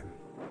time.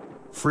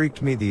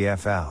 Freaked me the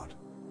F out.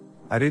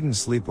 I didn't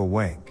sleep a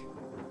wink.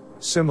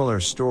 Similar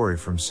story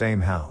from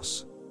same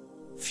house.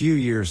 Few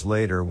years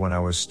later, when I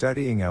was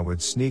studying, I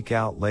would sneak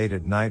out late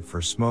at night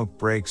for smoke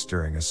breaks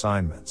during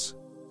assignments.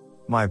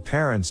 My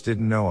parents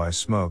didn't know I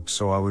smoked,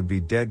 so I would be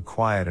dead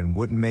quiet and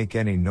wouldn't make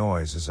any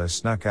noise as I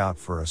snuck out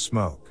for a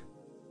smoke.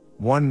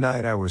 One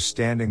night I was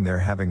standing there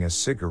having a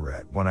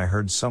cigarette when I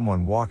heard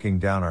someone walking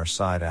down our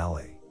side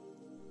alley.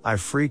 I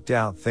freaked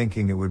out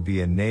thinking it would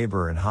be a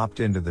neighbor and hopped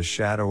into the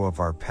shadow of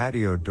our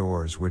patio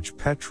doors, which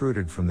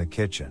protruded from the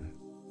kitchen.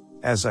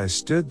 As I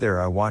stood there,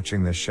 I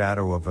watching the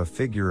shadow of a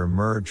figure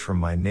emerge from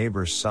my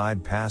neighbor's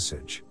side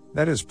passage,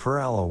 that is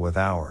parallel with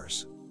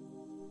ours.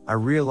 I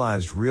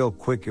realized real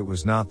quick it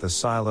was not the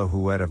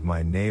silhouette of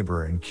my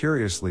neighbor and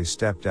curiously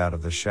stepped out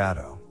of the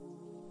shadow.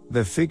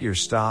 The figure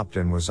stopped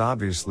and was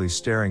obviously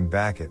staring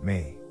back at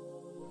me.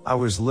 I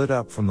was lit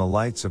up from the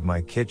lights of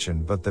my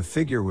kitchen, but the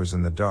figure was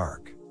in the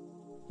dark.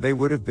 They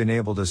would have been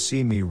able to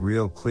see me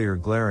real clear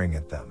glaring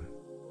at them.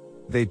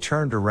 They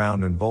turned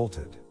around and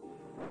bolted.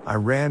 I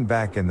ran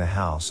back in the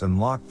house and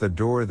locked the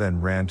door,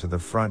 then ran to the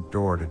front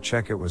door to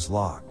check it was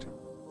locked.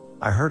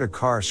 I heard a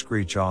car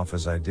screech off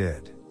as I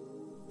did.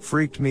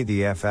 Freaked me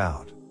the F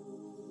out.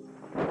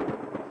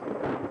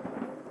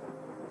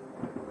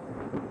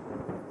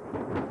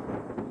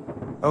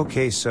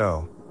 Okay,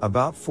 so,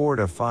 about 4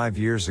 to 5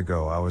 years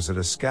ago I was at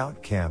a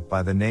scout camp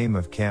by the name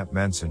of Camp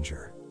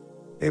Messenger.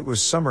 It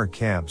was summer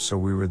camp, so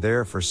we were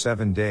there for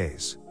 7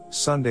 days,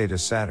 Sunday to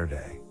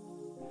Saturday.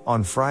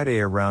 On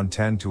Friday around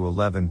 10 to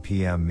 11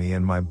 p.m. me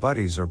and my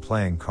buddies are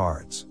playing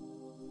cards.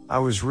 I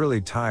was really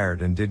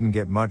tired and didn't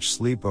get much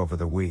sleep over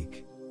the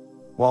week.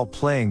 While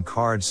playing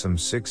cards, some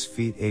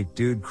 6'8"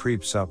 dude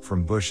creeps up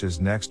from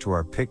bushes next to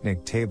our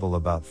picnic table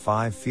about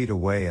 5 feet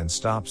away and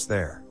stops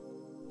there.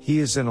 He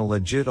is in a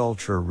legit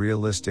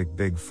ultra-realistic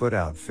Bigfoot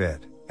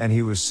outfit, and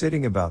he was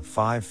sitting about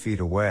 5 feet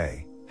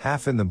away,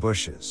 half in the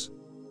bushes.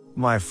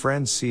 My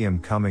friends see him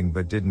coming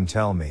but didn't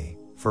tell me.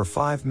 For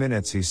 5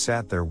 minutes he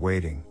sat there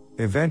waiting.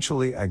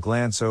 Eventually I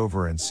glance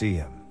over and see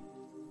him.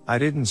 I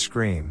didn't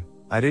scream,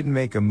 I didn't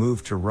make a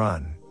move to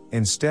run.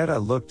 Instead I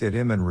looked at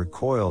him and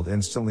recoiled,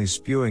 instantly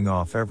spewing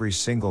off every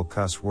single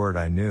cuss word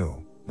I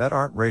knew, that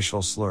aren't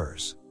racial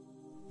slurs.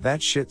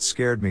 That shit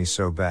scared me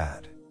so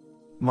bad.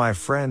 My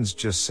friends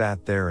just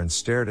sat there and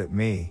stared at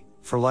me,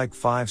 for like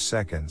 5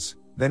 seconds,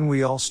 then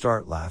we all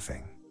start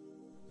laughing.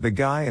 The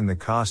guy in the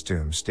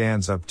costume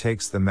stands up,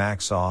 takes the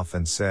mask off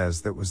and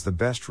says that was the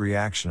best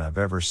reaction I've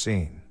ever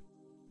seen.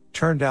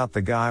 Turned out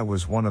the guy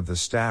was one of the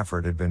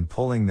Stafford had been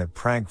pulling that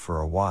prank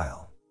for a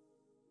while.